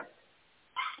murdered?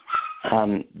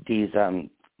 These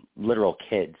literal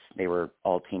kids, they were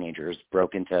all teenagers,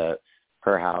 broke into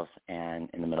her house and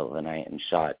in the middle of the night and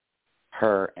shot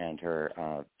her and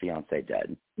her fiance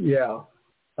dead. Yeah.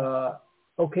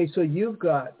 Okay, so you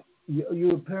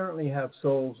apparently have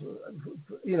souls,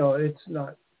 it's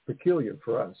not peculiar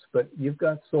for us, but you've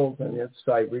got souls on the other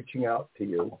side reaching out to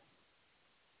you.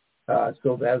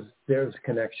 So there's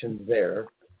connection there.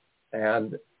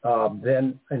 And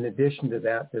then in addition to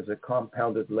that, there's a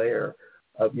compounded layer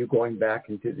of you going back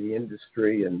into the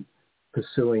industry and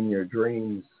pursuing your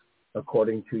dreams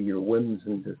according to your whims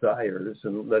and desires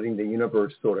and letting the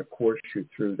universe sort of course you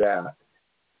through that.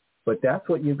 But that's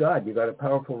what you got. You got a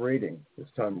powerful reading this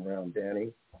time around,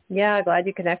 Danny. Yeah, glad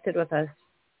you connected with us.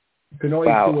 You can always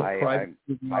do a private.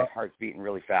 My heart's beating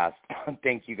really fast.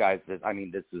 Thank you guys. This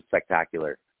is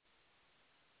spectacular.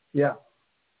 Yeah.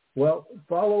 Well,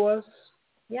 follow us.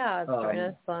 Yeah, join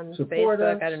us on support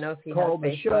Facebook. Us, I don't know if you call have the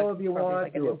Facebook. show if you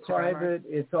want. Do a private.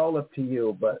 It's all up to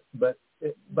you. But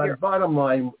bottom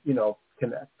line,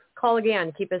 connect. Call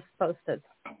again. Keep us posted.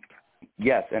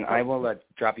 Yes, and I will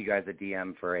drop you guys a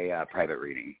DM for a private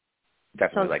reading.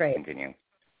 Definitely like to continue.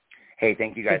 Hey,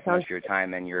 thank you guys so much for your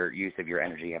time and your use of your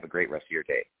energy. Have a great rest of your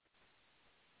day.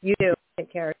 You do.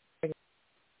 Take care.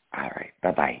 All right.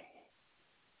 Bye-bye.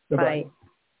 Bye.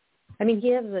 I mean,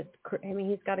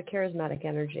 he's got a charismatic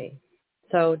energy.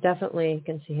 So definitely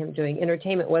can see him doing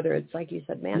entertainment, whether it's, like you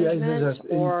said, management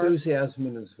or... enthusiasm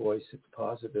in his voice. It's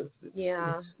positive.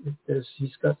 Yeah.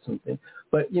 He's got something.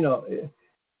 But,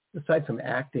 aside from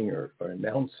acting or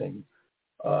announcing,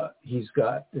 he's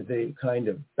got the kind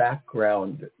of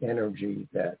background energy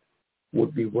that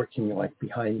would be working like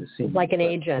behind the scenes. Like an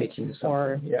agent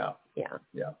or... Yeah.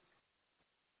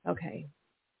 Okay.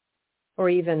 Or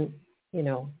even, I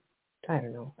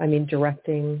don't know. I mean,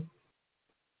 directing,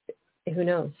 who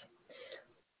knows?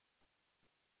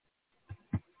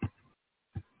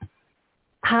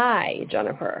 Hi,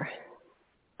 Jennifer.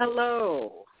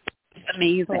 Hello.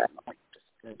 Amazing.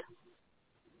 Good.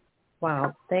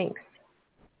 Wow, thanks.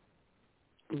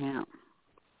 Yeah.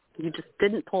 You just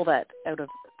didn't pull that out of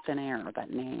thin air,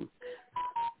 that name.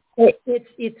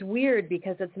 It's weird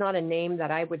because it's not a name that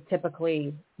I would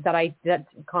typically, that's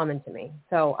common to me.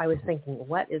 So I was thinking,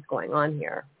 what is going on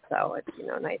here? So it's,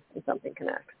 nice when something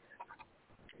connects.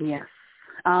 Yes.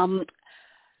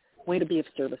 Way to be of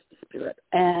service to spirit.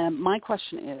 And my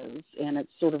question is, and it's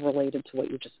sort of related to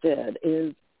what you just did,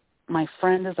 is my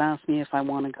friend has asked me if I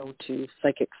want to go to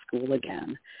psychic school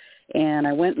again. And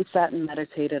I went and sat and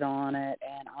meditated on it,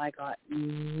 and I got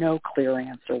no clear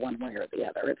answer one way or the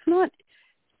other. It's not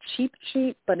cheap,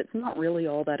 but it's not really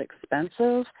all that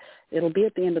expensive. It'll be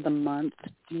at the end of the month.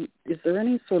 Is there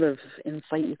any sort of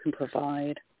insight you can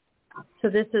provide? So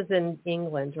this is in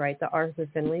England, right? The Arthur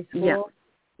Findlay School? Yeah,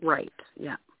 right,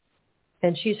 yeah.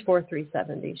 And she's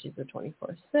 4-3-70. She's a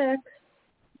 24-6.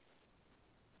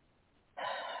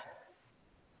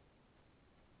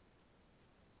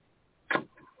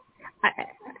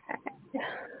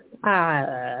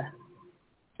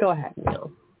 Go ahead,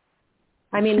 Neil.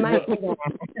 I mean,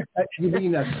 you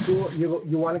mean a school?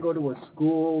 You want to go to a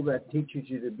school that teaches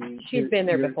you to be? She's been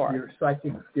there before. Your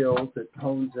psychic skills, that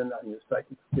hones in on your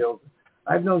psychic skills.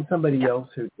 I've known somebody else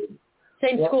who did.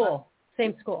 Same school.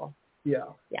 Yeah.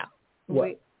 Yeah.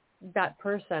 That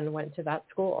person went to that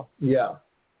school. Yeah.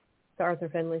 The Arthur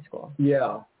Findlay School.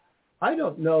 Yeah. I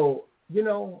don't know.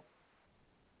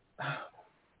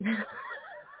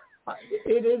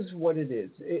 it is what it is.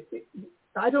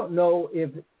 I don't know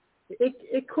if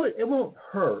it won't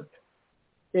hurt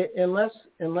unless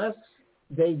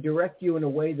they direct you in a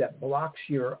way that blocks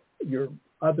your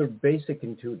other basic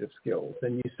intuitive skills,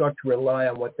 and you start to rely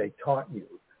on what they taught you.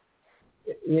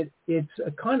 It's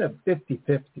a kind of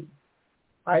 50-50.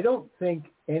 I don't think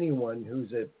anyone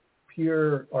who's a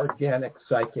pure organic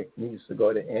psychic needs to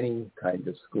go to any kind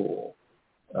of school.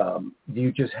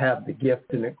 You just have the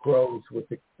gift, and it grows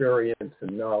with experience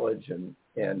and knowledge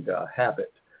and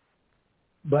habit.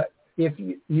 But if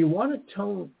you want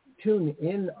to tune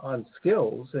in on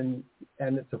skills and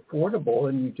it's affordable,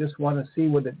 and you just want to see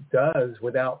what it does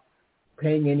without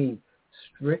paying any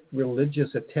strict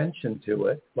religious attention to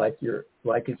it, like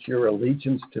it's your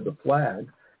allegiance to the flag,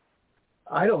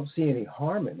 I don't see any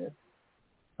harm in it.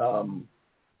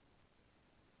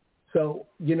 So,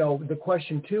 the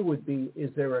question too would be, is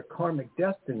there a karmic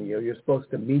destiny? Are you supposed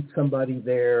to meet somebody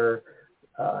there?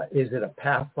 Is it a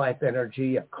past life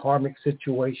energy, a karmic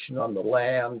situation on the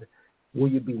land? Will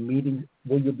you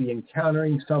be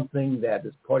encountering something that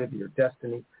is part of your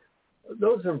destiny?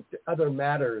 Those are other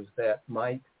matters that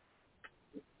might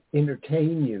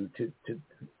entertain you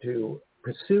to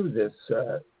pursue this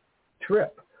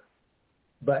trip.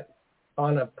 But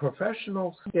on a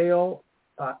professional scale,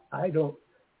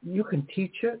 you can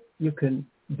teach it, you can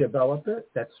develop it,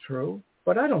 that's true,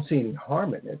 but I don't see any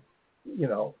harm in it.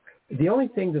 The only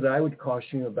thing that I would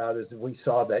caution you about is if we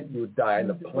saw that you would die in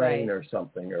a plane or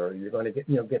something, or you're going to get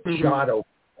shot over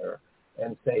there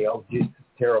and say, oh, geez, it's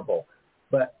terrible.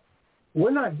 But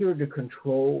we're not here to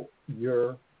control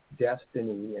your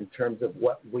destiny in terms of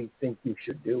what we think you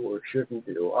should do or shouldn't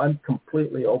do. I'm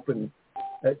completely open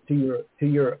to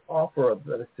your offer of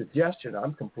a suggestion.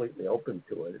 I'm completely open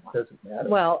to it. It doesn't matter.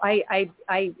 Well, I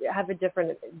have a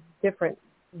different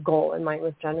goal in mind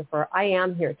with Jennifer. I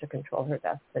am here to control her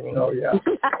destiny. Oh yeah.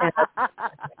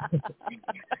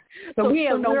 So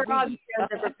we're on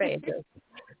different pages.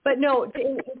 But no,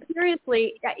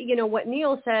 seriously, what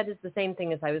Neil said is the same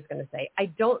thing as I was going to say. I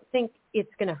don't think it's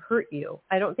going to hurt you.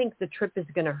 I don't think the trip is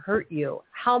going to hurt you.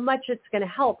 How much it's going to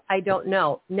help, I don't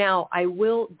know. Now, I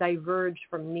will diverge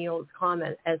from Neil's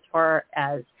comment as far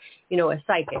as, a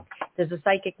psychic. Does a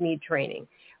psychic need training?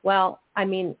 Well, I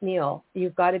mean, Neil,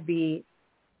 you've got to be,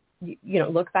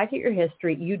 look back at your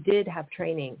history. You did have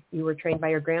training. You were trained by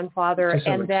your grandfather,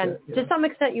 and then to some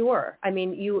extent you were. I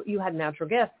mean, you had natural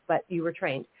gifts, but you were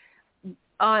trained.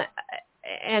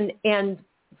 And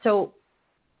so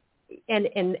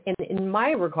in my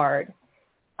regard,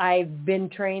 I've been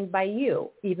trained by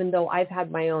you, even though I've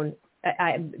had my own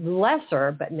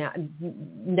lesser but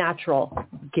natural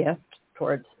gift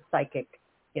towards psychic.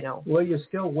 Well, you're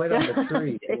still wet on the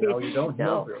tree. You don't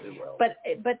know really well. But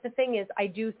the thing is, I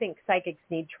do think psychics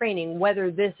need training.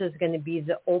 Whether this is going to be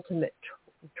the ultimate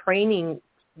training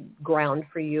ground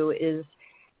for you is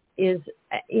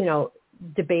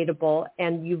debatable.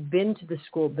 And you've been to the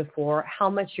school before. How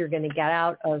much you're going to get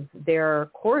out of their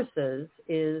courses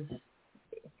is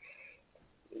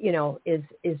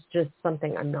just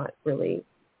something I'm not really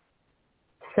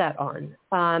set on.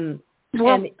 And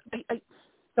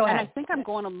I think I'm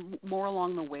going more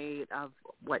along the way of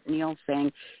what Neil's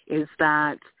saying, is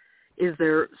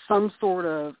there some sort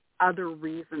of other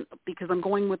reason? Because I'm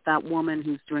going with that woman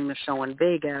who's doing the show in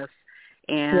Vegas,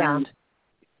 and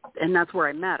that's where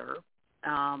I met her.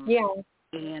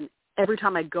 And every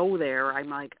time I go there, I'm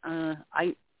like,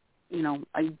 I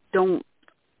don't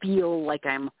feel like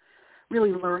I'm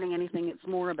really learning anything. It's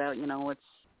more about, it's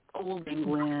old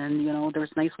England,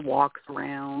 there's nice walks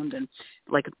around and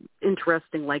like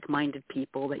interesting, like-minded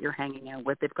people that you're hanging out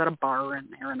with. They've got a bar in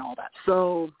there and all that.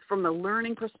 So from the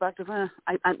learning perspective, my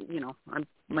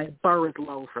bar is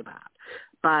low for that.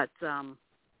 But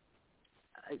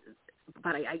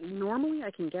I normally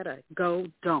I can get a go,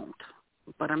 don't,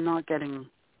 but I'm not getting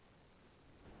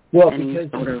any because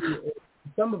sort of.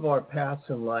 Some of our paths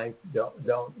in life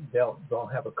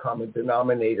don't have a common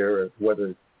denominator of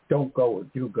whether don't go or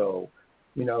do go.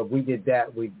 If we did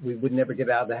that, we would never get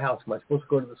out of the house. Am I supposed to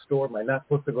go to the store? Am I not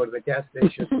supposed to go to the gas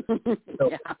station?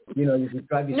 So, you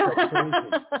drive yourself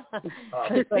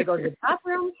crazy. Should I go to the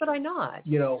bathroom? Should I not?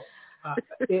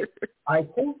 I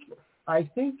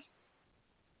think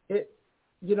it.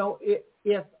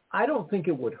 If I don't think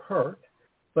it would hurt,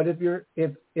 but if you're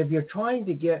trying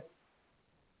to get,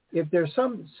 if there's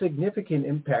some significant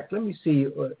impact, let me see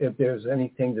if there's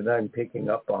anything that I'm picking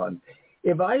up on.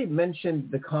 If I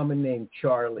mentioned the common name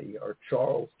Charlie or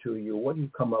Charles to you, what do you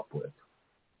come up with?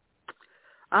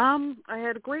 I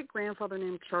had a great-grandfather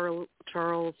named Charles.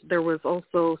 There was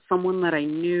also someone that I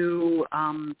knew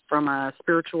from a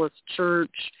spiritualist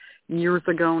church years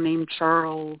ago named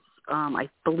Charles. I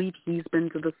believe he's been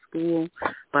to the school,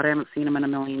 but I haven't seen him in a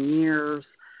million years.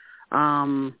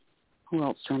 Who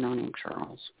else do I know named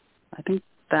Charles? I think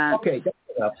that... Okay, that's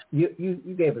enough.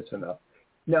 You gave us enough.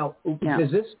 Now,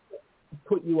 Does this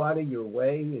put you out of your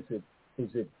way? Is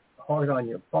it hard on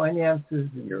your finances,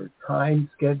 your time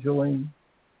scheduling?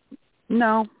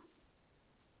 No.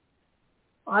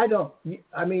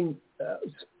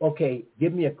 Okay,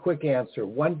 give me a quick answer.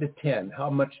 1 to 10, how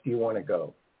much do you want to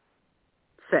go?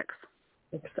 6.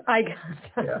 I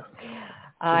got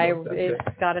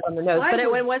it on the nose, but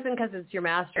it wasn't because it's your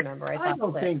master number. I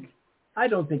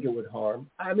don't think it would harm.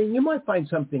 I mean, you might find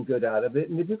something good out of it,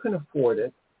 and if you can afford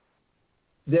it,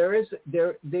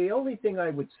 the only thing I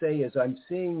would say is I'm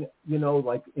seeing,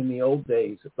 like in the old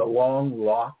days, the long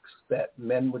locks that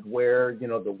men would wear,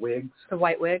 the wigs. The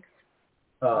white wigs.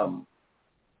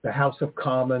 The House of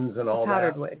Commons and all that.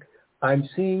 Powdered wig. I'm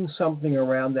seeing something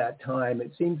around that time.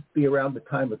 It seems to be around the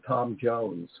time of Tom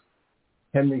Jones,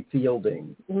 Henry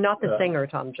Fielding. Not the singer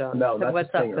Tom Jones. No, not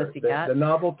What's the Up, singer. Pussycat? The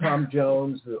novel Tom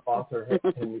Jones, the author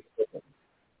Henry Fielding.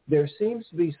 There seems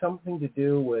to be something to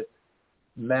do with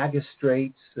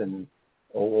magistrates and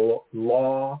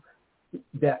law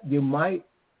that you might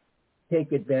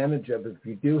take advantage of if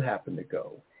you do happen to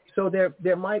go. So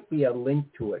there might be a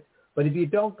link to it. But if you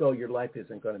don't go, your life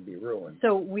isn't going to be ruined.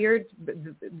 So weird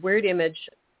image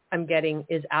I'm getting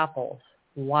is apples.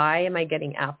 Why am I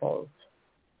getting apples?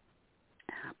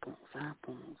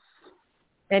 Apples.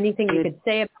 Anything you could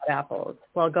say about apples?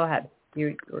 Well, go ahead.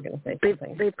 You were going to say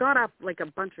something. They've got up like a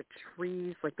bunch of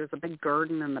trees. Like there's a big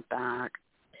garden in the back.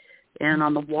 And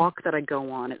on the walk that I go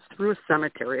on, it's through a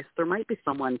cemetery. So there might be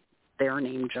someone there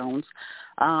named Jones.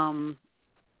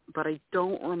 But I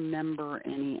don't remember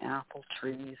any apple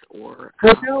trees or...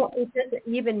 Well, no, it doesn't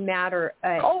even matter.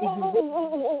 I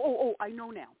know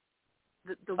now.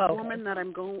 The woman that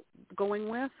I'm going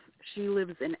with, she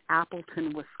lives in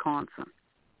Appleton, Wisconsin.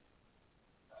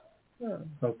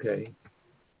 Okay.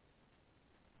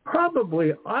 I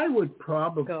would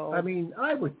probably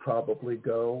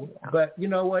go. Yeah. But you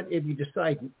know what? If you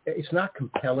decide, it's not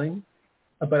compelling,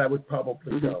 but I would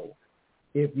probably go.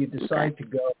 If you decide to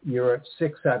go, you're at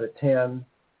 6 out of 10.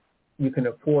 You can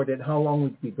afford it. How long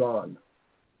would you be gone?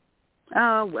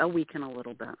 A week and a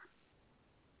little bit.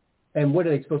 And what are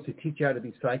they supposed to teach you how to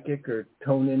be psychic or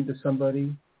tone into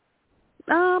somebody?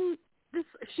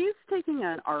 She's taking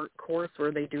an art course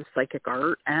where they do psychic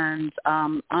art, and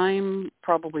I'm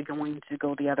probably going to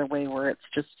go the other way where it's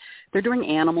just they're doing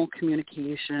animal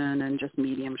communication and just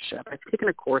mediumship. I've taken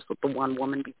a course with the one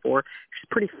woman before. She's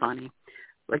pretty funny.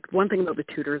 Like, one thing about the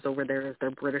tutors over there is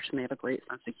they're British and they have a great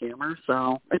sense of humor.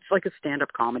 So it's like a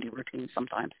stand-up comedy routine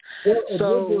sometimes.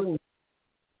 Well,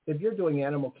 if you're doing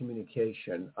animal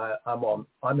communication,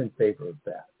 I'm in favor of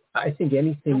that. I think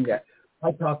anything that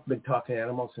I've been talking to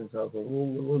animals since I was a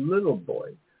little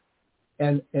boy,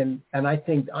 and I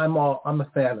think I'm a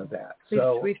fan of that.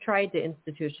 We've tried to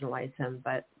institutionalize him,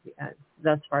 but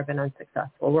thus far been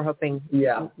unsuccessful. We're hoping, this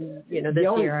year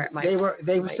it might.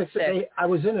 I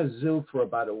was in a zoo for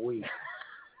about a week,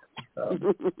 but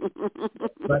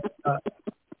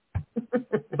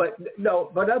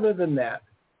other than that,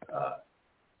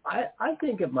 I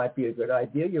think it might be a good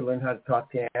idea. You learn how to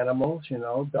talk to animals.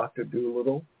 Dr.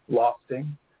 Doolittle,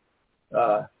 Lofting,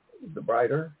 the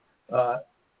writer.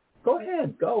 Go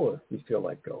ahead, go if you feel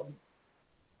like going.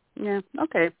 Yeah,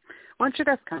 okay. Why don't you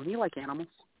guys come? You like animals.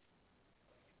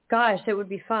 Gosh, it would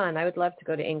be fun. I would love to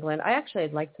go to England.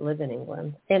 I'd like to live in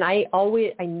England. And I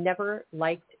never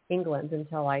liked England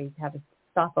until I had a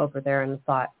stop over there and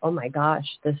thought, oh my gosh,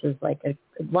 this is like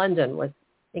London was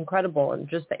incredible, and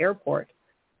just the airport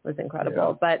was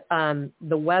incredible. Yeah. But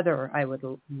the weather I would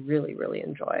really, really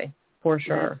enjoy, for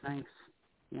sure. Yeah, nice.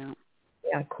 Yeah.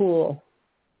 Yeah, cool.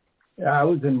 Yeah, I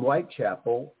was in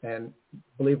Whitechapel, and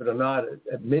believe it or not,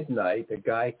 at midnight, a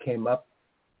guy came up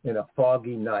in a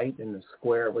foggy night in the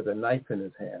square with a knife in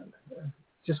his hand.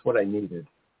 Just what I needed.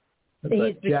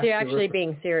 He's actually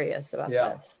being serious about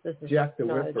this. This is Jack the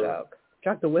not Whipper. A joke.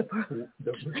 Jack the Whipper.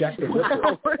 Jack the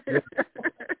Whipper.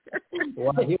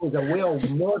 Well, he was a real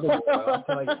northern boy, I'll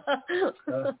tell you.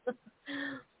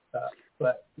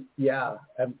 But yeah,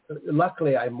 and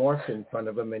luckily I morphed in front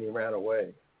of him and he ran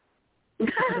away.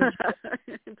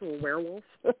 Into a werewolf.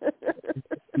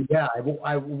 Yeah, I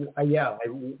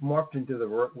morphed into the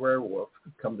werewolf.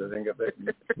 Come to think of it,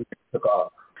 and we took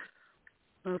off.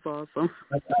 That's awesome.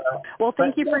 Well,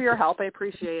 thank you for your help. I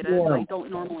appreciate it. Yeah. I don't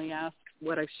normally ask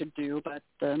what I should do. But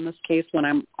in this case, when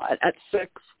I'm at 6,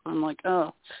 I'm like,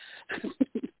 oh.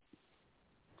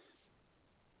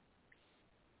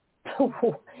 I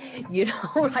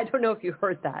don't know if you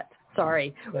heard that.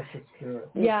 Sorry. That's a spirit.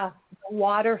 Yeah, the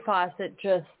water faucet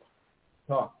just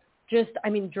Talked.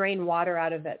 Drain water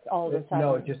out of it all of a sudden.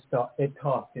 No, it just talked. It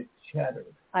talked. It chattered.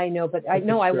 I know, but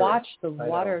I watched the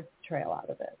water trail out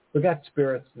of it. We got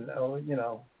spirits,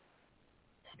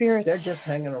 Spirits. They're just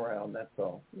hanging around, that's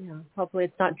all. Yeah, hopefully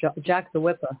it's not Jack the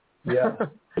Whipper. Yeah.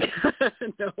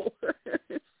 No.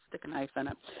 Stick a knife in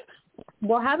it.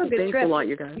 Well, have a good trip. Thanks a lot,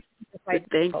 you guys.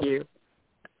 Thank you.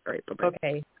 All right, bye-bye.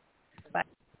 Okay. Bye.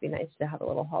 It'd be nice to have a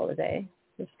little holiday.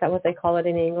 Is that what they call it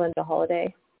in England, a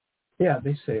holiday? Yeah,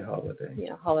 they say holiday.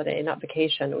 Yeah, holiday, not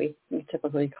vacation. We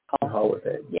typically call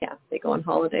holiday. Yeah, they go on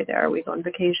holiday there. We go on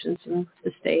vacations in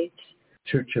the States.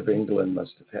 Church of England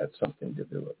must have had something to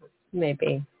do with it.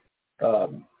 Maybe.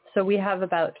 So we have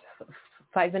about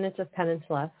 5 minutes of penance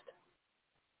left.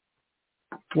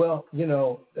 Well,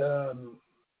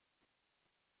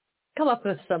 come up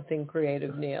with something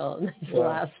creative, Neil, in these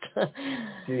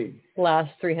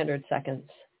last 300 seconds.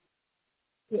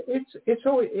 It's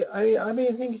always. I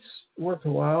think it's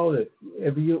worthwhile that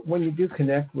when you do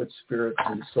connect with spirits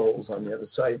and souls on the other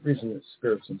side. The reason that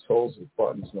spirits and souls is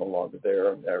Barton's no longer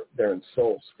there, and they're in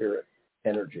soul spirit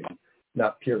energy,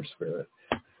 not pure spirit.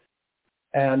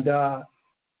 And the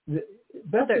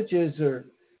messages are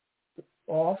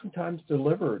oftentimes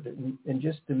delivered in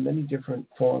just in many different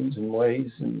forms and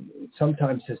ways, and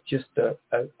sometimes it's just a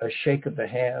shake of the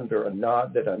hand or a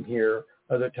nod that I'm here.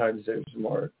 Other times there's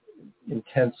more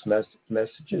intense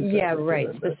messages. Yeah, right.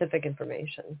 Specific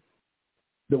information.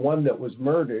 The one that was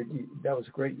murdered, that was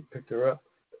great. You picked her up.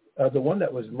 The one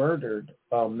that was murdered,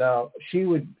 now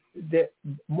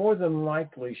more than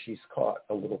likely she's caught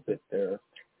a little bit there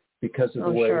because of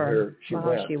the way she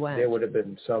went. There would have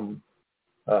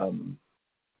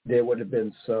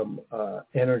been some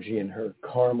energy in her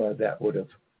karma that would have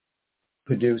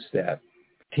produced that.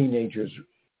 Teenagers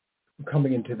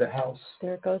coming into the house.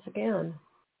 There it goes again.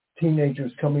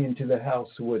 Teenagers coming into the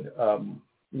house would,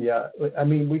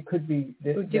 we could be.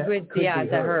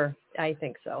 Her. I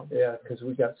think so. Yeah, because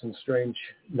we got some strange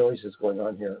noises going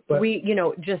on here. But we, you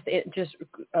were going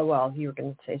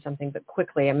to say something, but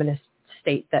quickly, I'm going to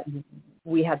state that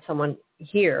we had someone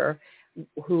here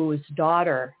whose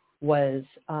daughter was,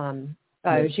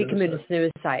 she committed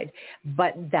suicide.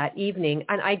 But that evening,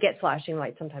 and I get flashing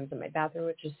lights sometimes in my bathroom,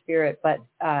 which is spirit, but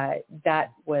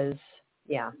that was,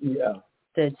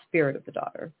 the spirit of the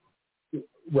daughter.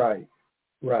 Right.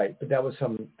 But that was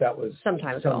some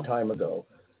time ago.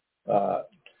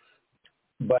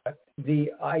 But the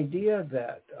idea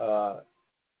that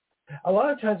a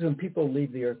lot of times when people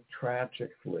leave the earth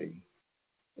tragically,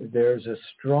 there's a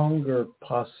stronger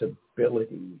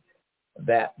possibility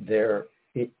that they're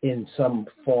in some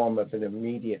form of an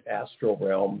immediate astral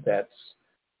realm that's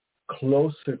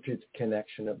closer to the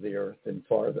connection of the earth and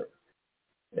farther.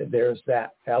 There's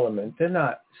that element. They're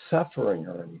not suffering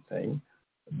or anything,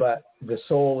 but the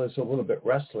soul is a little bit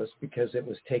restless because it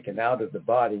was taken out of the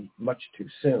body much too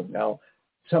soon. Now,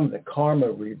 some of the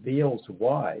karma reveals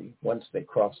why once they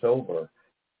cross over,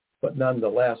 but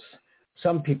nonetheless,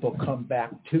 some people come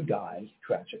back to die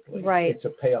tragically. Right. It's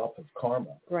a payoff of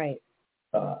karma. Right.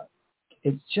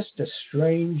 It's just a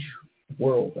strange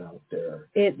world out there.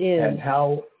 It is. And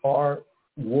how our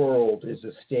world is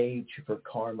a stage for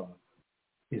karma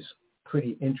is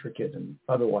pretty intricate and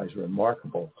otherwise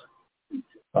remarkable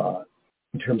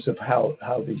in terms of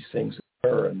how these things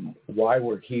occur and why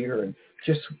we're here. And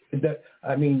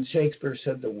Shakespeare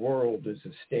said the world is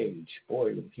a stage.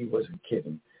 Boy, he wasn't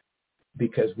kidding,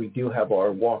 because we do have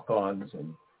our walk-ons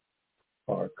and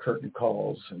our curtain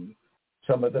calls, and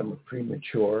some of them are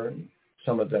premature and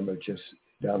some of them are just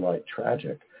downright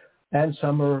tragic. And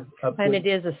some are it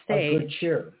is a stage. A good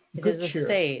cheer. It is a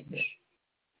stage. Yeah.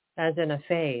 As in a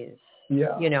phase.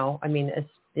 Yeah.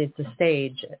 It's a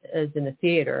stage as in a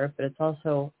theater, but it's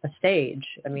also a stage.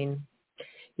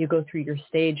 You go through your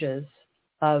stages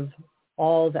of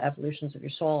all the evolutions of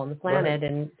your soul on the planet.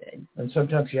 Right. And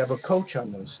sometimes you have a coach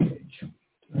on that stage.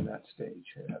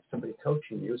 You have somebody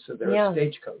coaching you, so they're a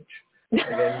stage coach.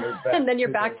 And then you're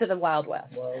back to the Wild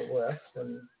West. Wild West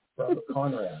and Robert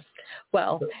Conrad.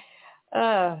 Well,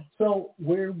 so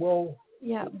we will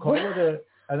call it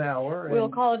an hour. We'll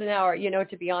call it an hour.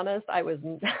 To be honest, I was,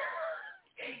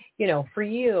 for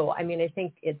you, I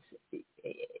think it's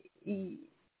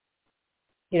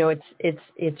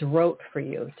rote for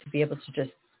you to be able to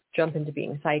just jump into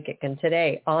being psychic. And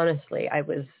today, honestly, I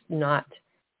was not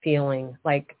feeling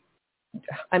like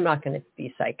I'm not going to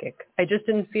be psychic. I just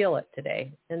didn't feel it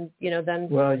today. And, then,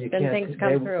 things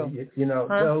come through.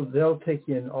 They'll take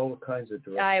you in all kinds of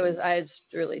directions. I was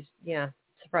really,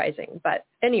 surprising. But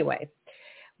anyway,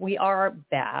 we are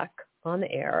back on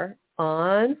the air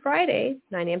on Friday,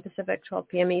 9 a.m. Pacific, 12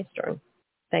 p.m. Eastern.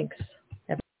 Thanks.